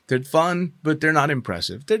swoops. They're fun, but they're not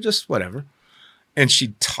impressive. They're just whatever. And she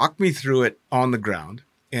talked me through it on the ground.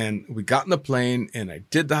 And we got in the plane and I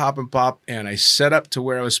did the hop and pop and I set up to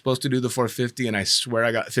where I was supposed to do the 450. And I swear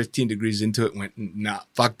I got 15 degrees into it and went, nah,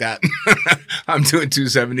 fuck that. I'm doing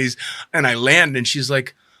 270s. And I land and she's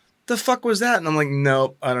like, the fuck was that? And I'm like,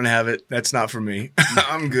 nope, I don't have it. That's not for me.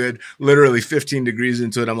 I'm good. Literally 15 degrees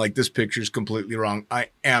into it. I'm like, this picture's completely wrong.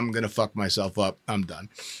 I am going to fuck myself up. I'm done.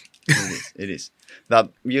 It is.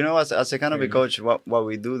 That, as a canopy coach, what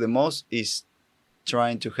we do the most is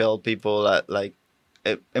trying to help people like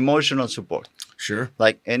emotional support. Sure.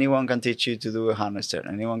 Like anyone can teach you to do a harness turn.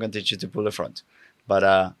 Anyone can teach you to pull a front.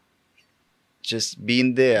 But just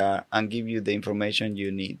being there and give you the information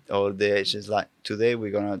you need. Or it's just like, today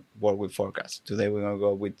we're going to work with forecasts. Today we're going to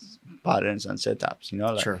go with patterns and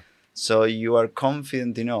setups, Sure. So you are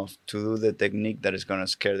confident enough to do the technique that is going to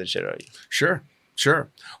scare the shit out of you. Sure.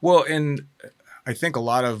 Well, and I think a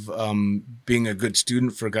lot of being a good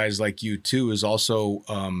student for guys like you too is also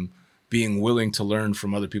being willing to learn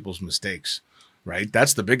from other people's mistakes, right?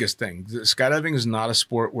 That's the biggest thing. Skydiving is not a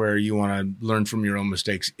sport where you want to learn from your own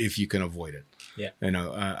mistakes if you can avoid it. Yeah.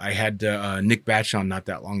 I had Nick Batch on not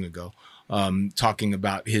that long ago, talking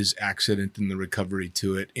about his accident and the recovery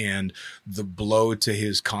to it and the blow to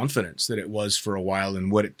his confidence that it was for a while and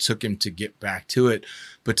what it took him to get back to it.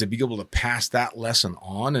 But to be able to pass that lesson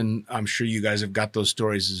on, and I'm sure you guys have got those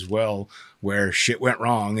stories as well, where shit went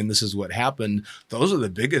wrong and this is what happened. Those are the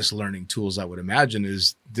biggest learning tools, I would imagine,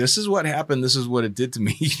 is this is what happened. This is what it did to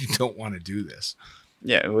me. You don't want to do this.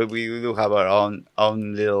 Yeah, we do have our own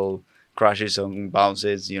little crashes and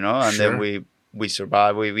bounces, and Sure. then we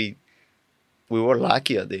survive. We were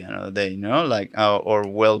lucky at the end of the day, like or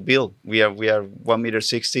well built. We are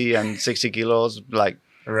 1.60 m and 60 kilos, like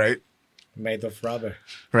Right. made of rubber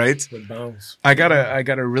Right. with bounce. I got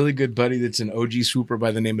a really good buddy that's an OG swooper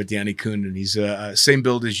by the name of Danny Kuhn, and he's same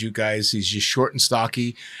build as you guys. He's just short and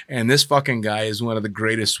stocky, and this fucking guy is one of the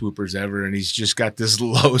greatest swoopers ever, and he's just got this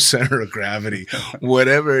low center of gravity,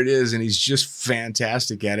 whatever it is, and he's just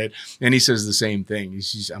fantastic at it. And he says the same thing.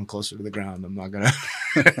 He's just, I'm closer to the ground. I'm not gonna.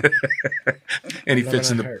 And he Not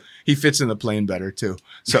fits in gonna the hurt. he fits in the plane better too.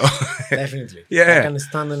 So Definitely. Yeah. I can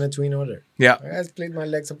stand on a twin order. yeah. I split my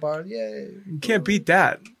legs apart. Yeah. You can't beat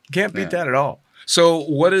that. Can't beat that at all. So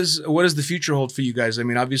what does the future hold for you guys? I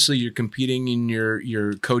mean, obviously you're competing in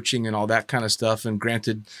your coaching and all that kind of stuff. And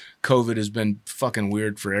granted, COVID has been fucking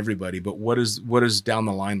weird for everybody. But what does down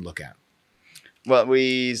the line look at? well,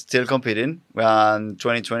 we still competing. And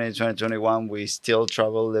 2020, 2021, we still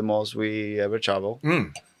travel the most we ever travel.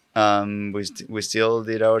 We still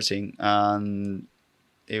did our thing, and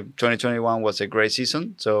 2021 was a great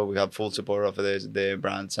season. So we have full support of the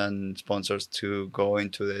brands and sponsors to go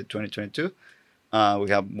into the 2022. We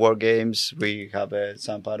have War Games, we have a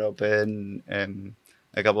Sampad Open,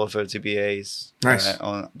 a couple of LCPAs Nice.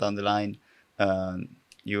 down the line,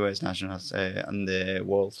 U.S. nationals and the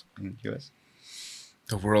world in U.S.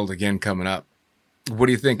 The world again coming up. What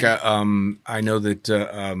do you think? I know that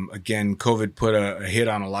again, COVID put a hit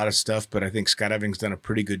on a lot of stuff, but I think skydiving's done a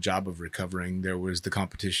pretty good job of recovering. There was the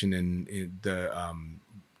competition in the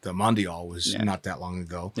Mondial was not that long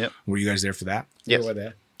ago. Yep. Were you guys there for that? Yes. We were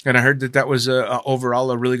there. And I heard that was overall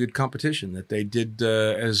a really good competition. That they did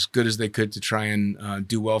as good as they could to try and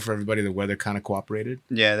do well for everybody. The weather kind of cooperated.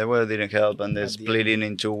 Yeah, the weather didn't help, and the At the splitting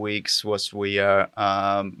in 2 weeks was weird.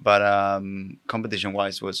 But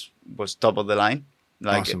competition-wise, was top of the line.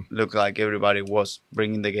 Like Awesome. it looked like everybody was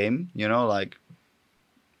bringing the game. You know, like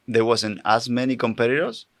there wasn't as many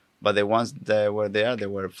competitors, but the ones that were there, they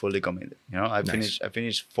were fully committed. You know, I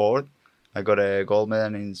finished fourth. I got a gold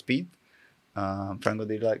medal in speed. Franco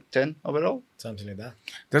did like 10 overall. Something like that.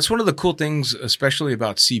 That's one of the cool things, especially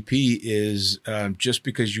about CP, is just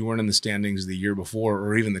because you weren't in the standings the year before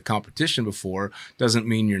or even the competition before doesn't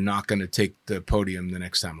mean you're not going to take the podium the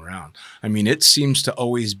next time around. I mean, it seems to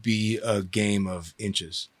always be a game of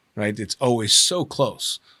inches, right? It's always so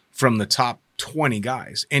close from the top 20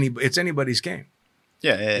 guys. It's anybody's game.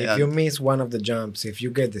 Yeah, If you miss one of the jumps, if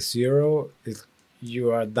you get the 0,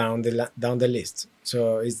 you are down the list.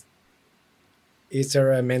 So it's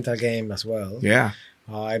a mental game as well. Yeah.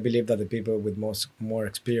 I believe that the people with more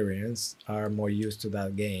experience are more used to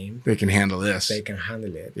that game. They can handle this. They can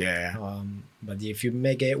handle it. Yeah. But if you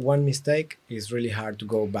make one mistake, it's really hard to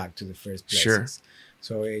go back to the first places. Sure.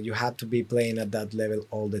 So you have to be playing at that level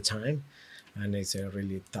all the time, and it's a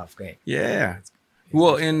really tough game. Yeah.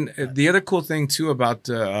 Well, and the other cool thing too about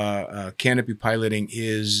canopy piloting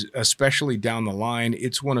is, especially down the line,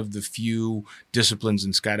 it's one of the few disciplines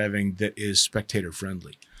in skydiving that is spectator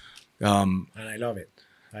friendly. And I love it.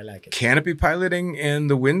 I like it. Canopy piloting and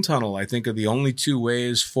the wind tunnel, I think, are the only two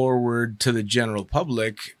ways forward to the general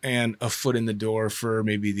public and a foot in the door for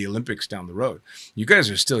maybe the Olympics down the road. You guys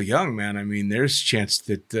are still young, man. I mean, there's a chance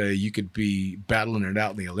that you could be battling it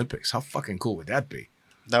out in the Olympics. How fucking cool would that be?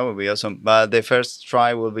 that would be awesome. But the first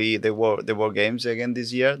try will be the World Games again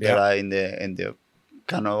this year. That are in the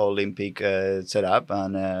kind of Olympic setup,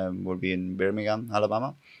 and will be in Birmingham,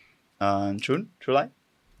 Alabama, July.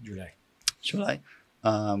 We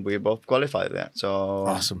both qualified there. So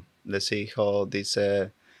Awesome. Let's see how this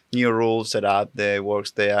new rule set up works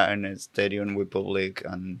there in a stadium with public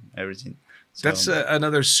and everything. So, That's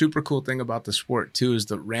another super cool thing about the sport too, is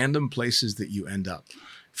the random places that you end up.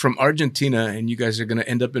 From Argentina, and you guys are going to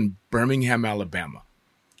end up in Birmingham, Alabama.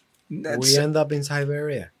 We end up in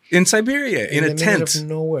Siberia. In Siberia, in a the middle tent. of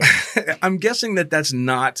nowhere. I'm guessing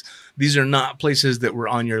these are not places that were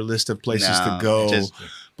on your list of places to go just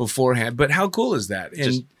beforehand. But how cool is that?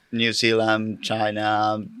 just New Zealand,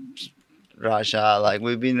 China, Russia, like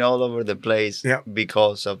we've been all over the place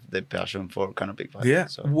because of the passion for canopy piloting. Yeah.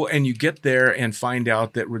 So. Well, and you get there and find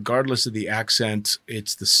out that regardless of the accent,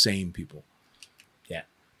 it's the same people. Yeah.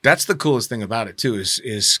 That's the coolest thing about it too, is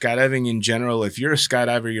skydiving in general. If you're a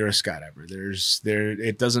skydiver, you're a skydiver.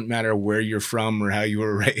 It doesn't matter where you're from or how you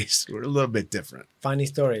were raised. We're a little bit different. Funny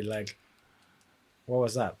story, like, what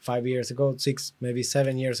was that? 5 years ago, 6, maybe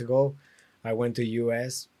 7 years ago, I went to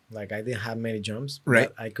US. Like, I didn't have many jumps. Right.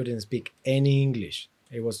 But I couldn't speak any English.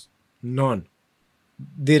 It was none.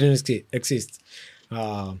 Didn't exist.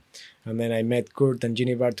 And then I met Kurt and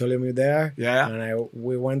Ginny Bartholomew there. Yeah. And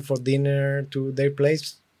we went for dinner to their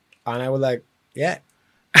place. And I was like, yeah,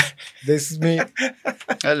 this is me.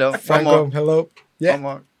 Hello. Franco, hello. Yeah. One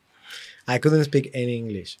more. I couldn't speak any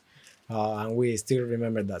English. And we still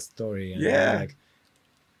remember that story. And Yeah.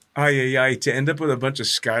 To end up with a bunch of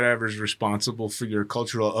skydivers responsible for your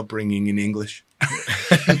cultural upbringing in English.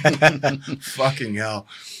 Fucking hell.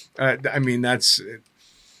 I mean,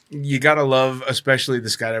 you gotta love, especially the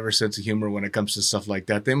skydiver sense of humor when it comes to stuff like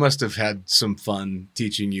that. They must have had some fun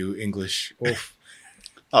teaching you English. Oof.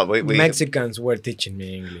 Oh, we Mexicans were teaching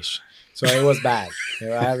me English. So it was bad.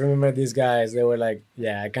 I remember these guys, they were like,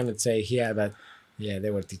 yeah, I cannot say here, but yeah, they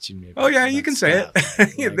were teaching me. Oh, yeah, you can say it.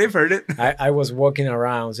 Yeah, they've heard it. I was walking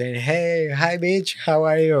around saying, hey, hi, bitch, how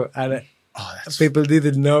are you? And That's people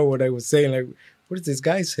didn't know what I was saying. Like, what is this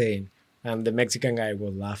guy saying? And the Mexican guy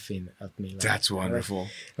was laughing at me. Like, wonderful.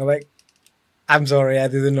 I'm like, I'm sorry, I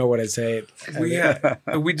didn't know what I said.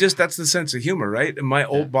 That's the sense of humor, right? My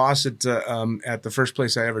old boss at the first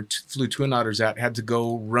place I ever flew Twin Otters at had to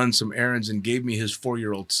go run some errands and gave me his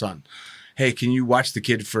 4-year-old son. Hey, can you watch the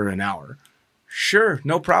kid for an hour? Sure,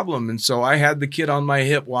 no problem. And so I had the kid on my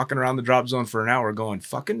hip walking around the drop zone for an hour going,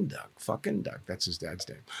 fucking duck. That's his dad's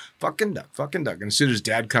name. Fucking duck. And as soon as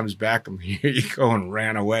dad comes back, I'm here you go, and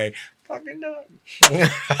ran away. fucking do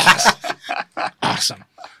it. Awesome.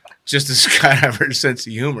 Just a skydiver's sense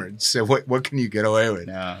of humor. So what can you get away with?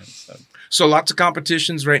 Yeah. So lots of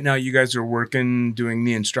competitions right now. You guys are working, doing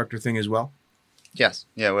the instructor thing as well? Yes.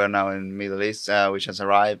 Yeah, we're now in Middle East. We just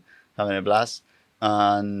arrived, having a blast,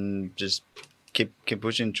 and just keep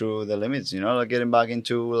pushing through the limits. Like getting back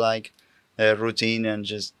into like a routine and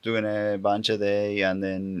just doing a bunch a day, and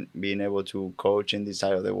then being able to coach in this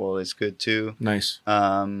side of the world is good too. Nice.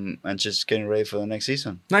 And just getting ready for the next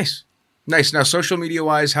season. Nice. Now, social media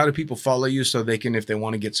wise, how do people follow you so they can, if they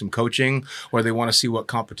want to get some coaching or they want to see what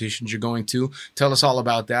competitions you're going to, tell us all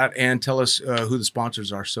about that and tell us who the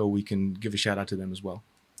sponsors are so we can give a shout out to them as well.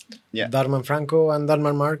 Yeah. Darman Franco and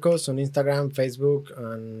Darman Marcos on Instagram, Facebook,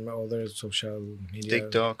 and other social media.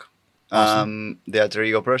 TikTok. Awesome. The Alter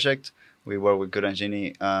Ego Project. We work with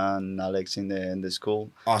Kuranjini and Alex in the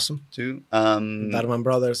school Awesome. too. Darman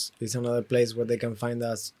Brothers is another place where they can find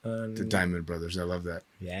us. And The Diamond Brothers. I love that.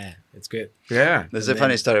 yeah, it's good. Yeah. There's a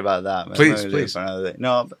funny story about that. but Please, maybe please. for another day.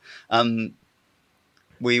 No,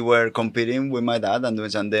 we were competing with my dad and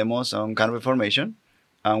doing some demos on canopy formation.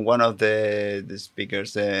 And one of the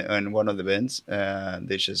speakers in one of the events,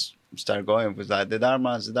 they just start going with like the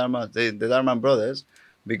Darman Brothers,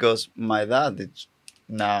 because my dad is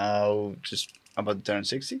now just about to turn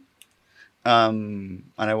 60, and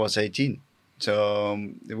I was 18. So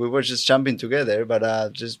we were just jumping together,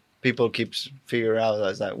 but just people keep figure out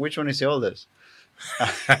as like which one is the oldest.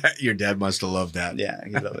 Your dad must have loved that. Yeah,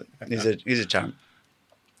 he loved it. He's a charm.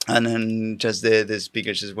 And then just the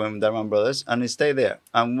speaker just went with Darman Brothers, and he stayed there.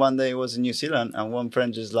 And one day it was in New Zealand, and one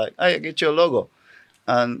friend just like, "Hey, I get you a logo,"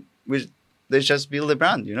 and they just build a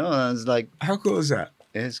brand, And it's like, How cool is that?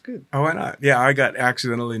 it's good. Oh, why not? Yeah, I got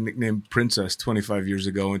accidentally nicknamed Princess 25 years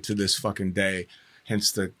ago, and to this fucking day,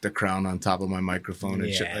 hence the crown on top of my microphone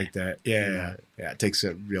and shit Yeah. like that. Yeah. It takes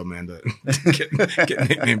a real man to get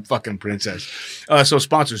nicknamed fucking Princess. So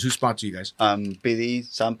sponsors, who sponsor you guys? PD,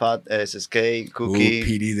 Sampat, SSK, Ooh, Cookie.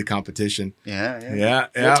 PD, the competition. Yeah.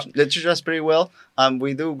 Yeah. They treat us pretty well.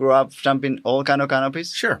 We do grow up jumping all kind of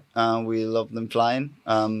canopies. Sure. We love them flying.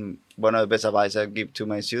 One of the best advice I give to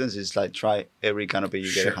my students is like try every canopy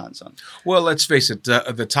you get your hands on. Well, let's face it,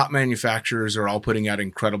 the top manufacturers are all putting out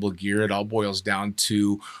incredible gear. It all boils down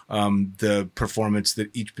to the performance that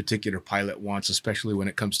each particular pilot wants, especially when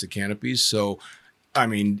it comes to canopies. So, I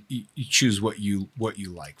mean, you choose what you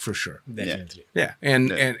like for sure. Definitely. Yeah, and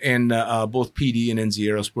both PD and NZ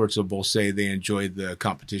Aerosports will both say they enjoy the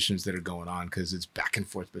competitions that are going on because it's back and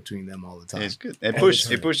forth between them all the time. It's good. It push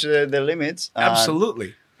the limits.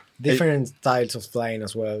 Absolutely. Different styles of flying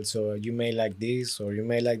as well. So you may like this or you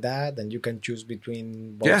may like that, and you can choose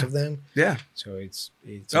between both of them. Yeah. So it's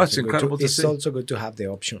incredible to it's see. also good to have the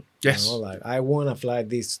option. Yes. Like I want to fly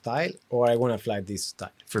this style or I want to fly this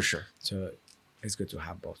style. For sure. So it's good to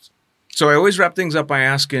have both. So I always wrap things up by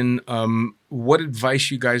asking what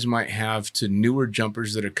advice you guys might have to newer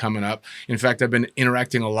jumpers that are coming up. In fact, I've been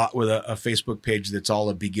interacting a lot with a Facebook page that's all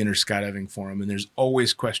a beginner skydiving forum, and there's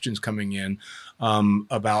always questions coming in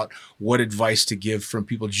about what advice to give from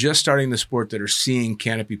people just starting the sport that are seeing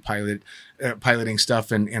canopy piloting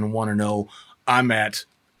stuff and want to know, I'm at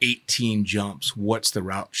 18 jumps. What's the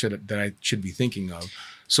route that I should be thinking of?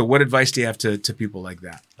 So what advice do you have to people like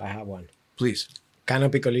that? I have one. Please.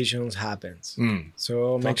 Canopy collisions happens.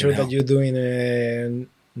 So make Fucking sure hell. that you're doing a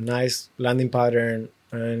nice landing pattern,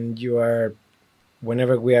 and you are,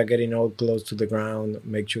 whenever we are getting all close to the ground,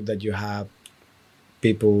 make sure that you have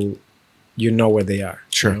people, where they are.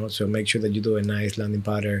 Sure. So make sure that you do a nice landing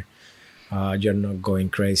pattern. You're not going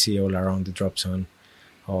crazy all around the drop zone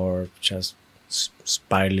or just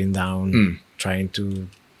spiraling down, trying to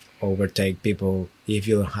overtake people if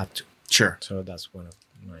you don't have to. Sure. So that's one of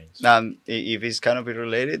mine. If it's canopy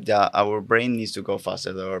related, our brain needs to go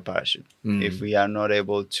faster than our parachute. If we are not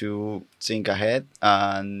able to think ahead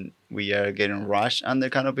and we are getting rushed under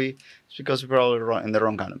canopy, it's because we're all in the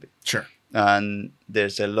wrong canopy. Sure. And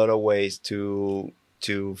there's a lot of ways to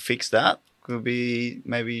fix that. Could be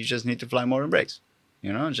maybe you just need to fly more in brakes.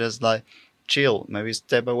 Just like chill. Maybe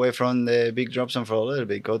step away from the big drop zone for a little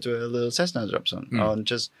bit. Go to a little Cessna drop zone. Or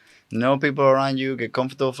just know people around you, get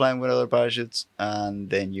comfortable flying with other parachutes, and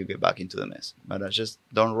then you get back into the mess. But just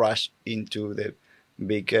don't rush into the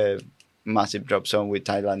big, massive drop zone with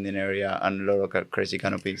tight landing area and a lot of crazy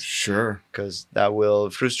canopies. Sure. Because that will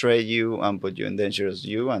frustrate you and put you in danger as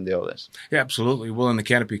you and the others. Yeah, absolutely. Well, in the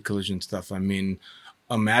canopy collision stuff, I mean,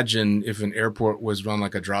 imagine if an airport was run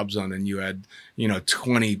like a drop zone and you had,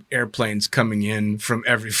 20 airplanes coming in from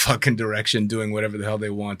every fucking direction doing whatever the hell they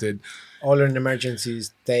wanted. All an emergency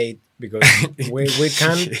state because we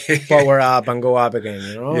can't power up and go up again,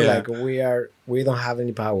 you know? Yeah. Like we don't have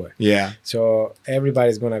any power. Yeah. So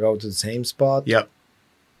everybody's gonna go to the same spot Yep.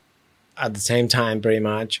 at the same time, pretty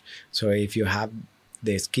much. So if you have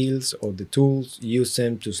the skills or the tools, use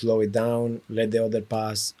them to slow it down, let the other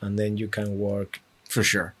pass, and then you can work. For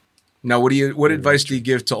sure. Now, what advice do you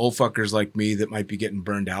give to old fuckers like me that might be getting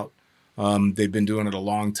burned out? They've been doing it a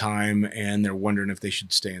long time and they're wondering if they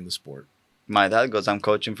should stay in the sport. My dad got some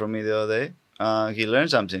coaching from me the other day. He learned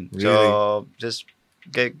something. Really? So just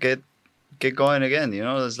get going again. You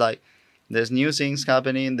know, it's like there's new things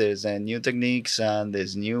happening. There's new techniques and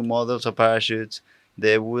there's new models of parachutes.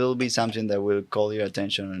 There will be something that will call your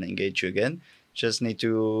attention and engage you again. Just need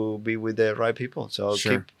to be with the right people. So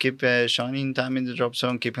Sure. keep shining time in the drop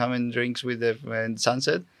zone. Keep having drinks with the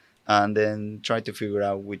sunset, and then try to figure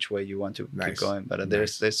out which way you want to Nice. keep going. But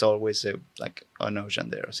Nice. there's always like an ocean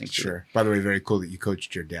there. I think. Sure. By the way, very cool that you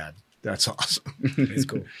coached your dad. That's awesome. It's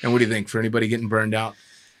cool. And what do you think for anybody getting burned out?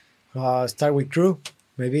 Start with crew.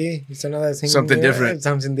 Maybe it's another thing. Something different.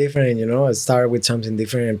 Something different, you know. Start with something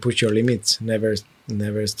different and push your limits. Never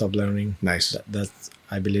stop learning. Nice. That's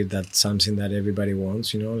I believe that's something that everybody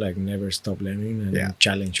wants, you know, like never stop learning and Yeah.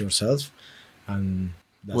 challenge yourself. And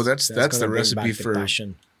That's the gonna bring recipe back the for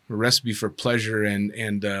passion. a recipe for pleasure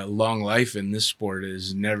and long life in this sport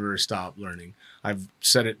is never stop learning. I've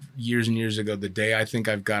said it years and years ago. The day I think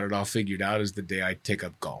I've got it all figured out is the day I take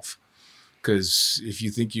up golf. Because if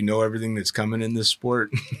you think you know everything that's coming in this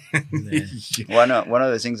sport, One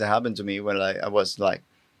of the things that happened to me when I was like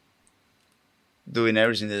doing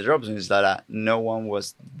everything in the drop zone is that no one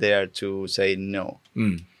was there to say no.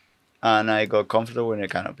 Mm. And I got comfortable in a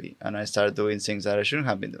canopy and I started doing things that I shouldn't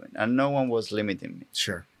have been doing. And no one was limiting me.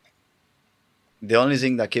 Sure. The only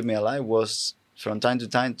thing that kept me alive was from time to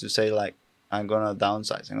time to say like, I'm going to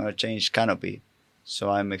downsize. I'm going to change canopy. So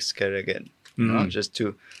I'm scared again. You know, just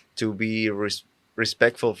to be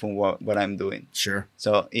respectful from what I'm doing. Sure.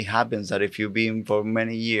 So it happens that if you've been for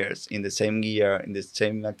many years in the same gear, in the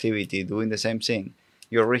same activity, doing the same thing,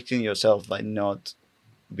 you're risking yourself by not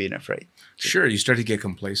being afraid. Sure. You start to get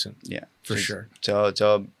complacent. Yeah, For sure.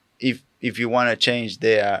 So if you want to change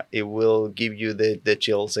there, it will give you the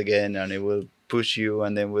chills again, and it will push you,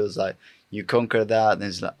 and then will like you conquer that, and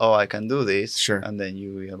it's like, oh, I can do this. Sure. And then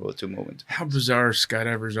you are able to move into. How bizarre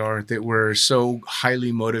skydivers are that we're so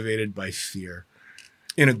highly motivated by fear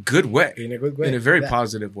in a good way. In a good way. In a very Yeah.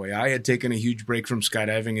 positive way. I had taken a huge break from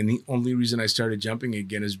skydiving, and the only reason I started jumping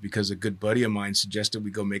again is because a good buddy of mine suggested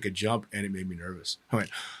we go make a jump, and it made me nervous. I went,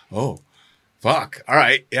 oh, fuck. All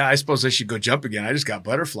right. Yeah, I suppose I should go jump again. I just got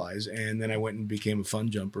butterflies. And then I went and became a fun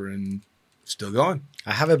jumper and still going.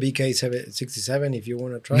 I have a BK67 if you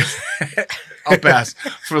want to try. I'll pass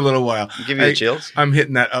for a little while. Give you the chills. I'm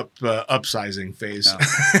hitting that upsizing phase.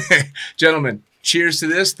 Gentlemen, cheers to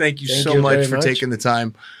this. Thank you Thank so you much very for much. taking the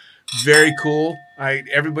time. Very cool.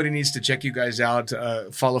 Everybody needs to check you guys out.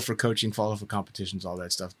 Follow for coaching, follow for competitions, all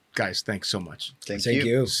that stuff. Guys, thanks so much. Thank Thank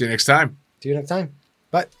you. See you next time. See you next time.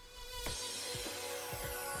 Bye.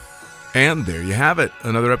 And there you have it.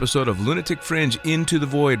 Another episode of Lunatic Fringe Into the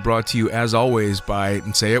Void, brought to you as always by,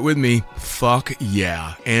 and say it with me, fuck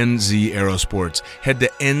yeah, NZ Aerosports. Head to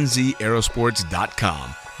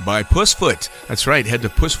nzaerosports.com. By Pussfoot. That's right, head to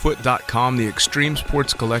pussfoot.com, the extreme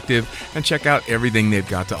sports collective, and check out everything they've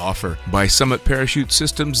got to offer. By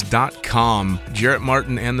summitparachutesystems.com. Jarrett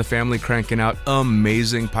Martin and the family cranking out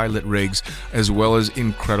amazing pilot rigs, as well as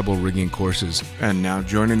incredible rigging courses. And now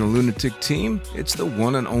joining the Lunatic team, it's the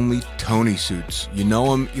one and only Tony Suits. You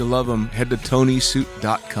know him, you love him. Head to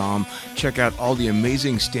tonysuit.com. Check out all the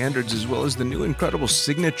amazing standards, as well as the new incredible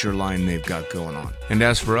signature line they've got going on. And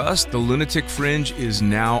as for us, the Lunatic Fringe is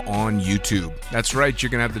now on YouTube. That's right, you're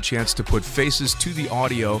going to have the chance to put faces to the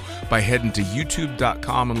audio by heading to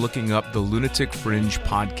youtube.com and looking up the Lunatic Fringe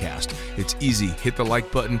podcast. It's easy. Hit the like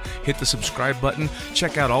button, hit the subscribe button,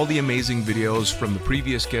 check out all the amazing videos from the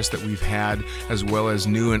previous guests that we've had, as well as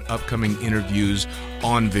new and upcoming interviews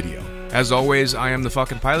on video. As always, I am the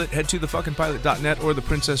fucking pilot. Head to thefuckingpilot.net or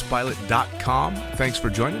theprincesspilot.com. Thanks for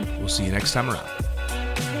joining. We'll see you next time around.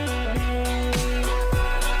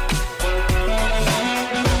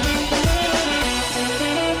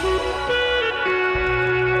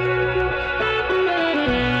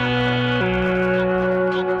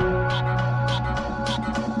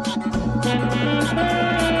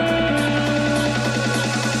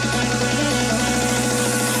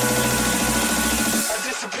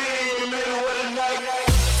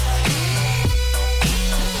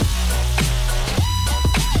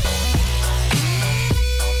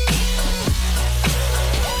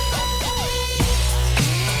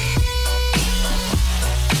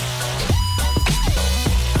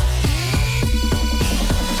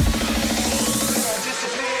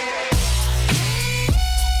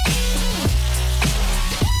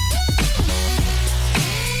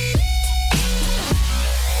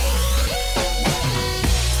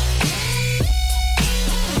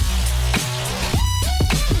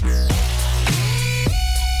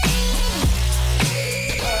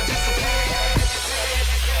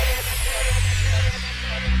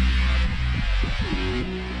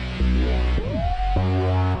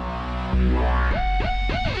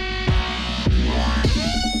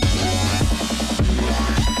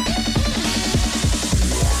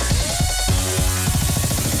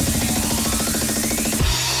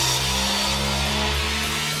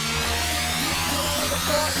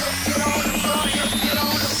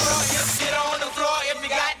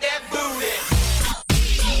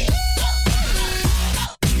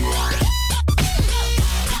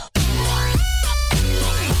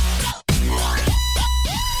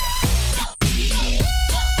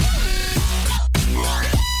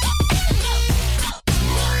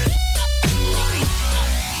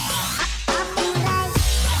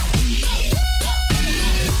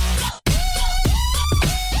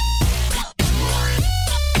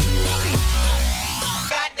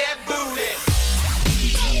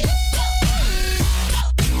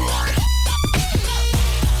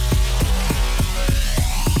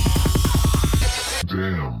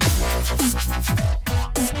 jam.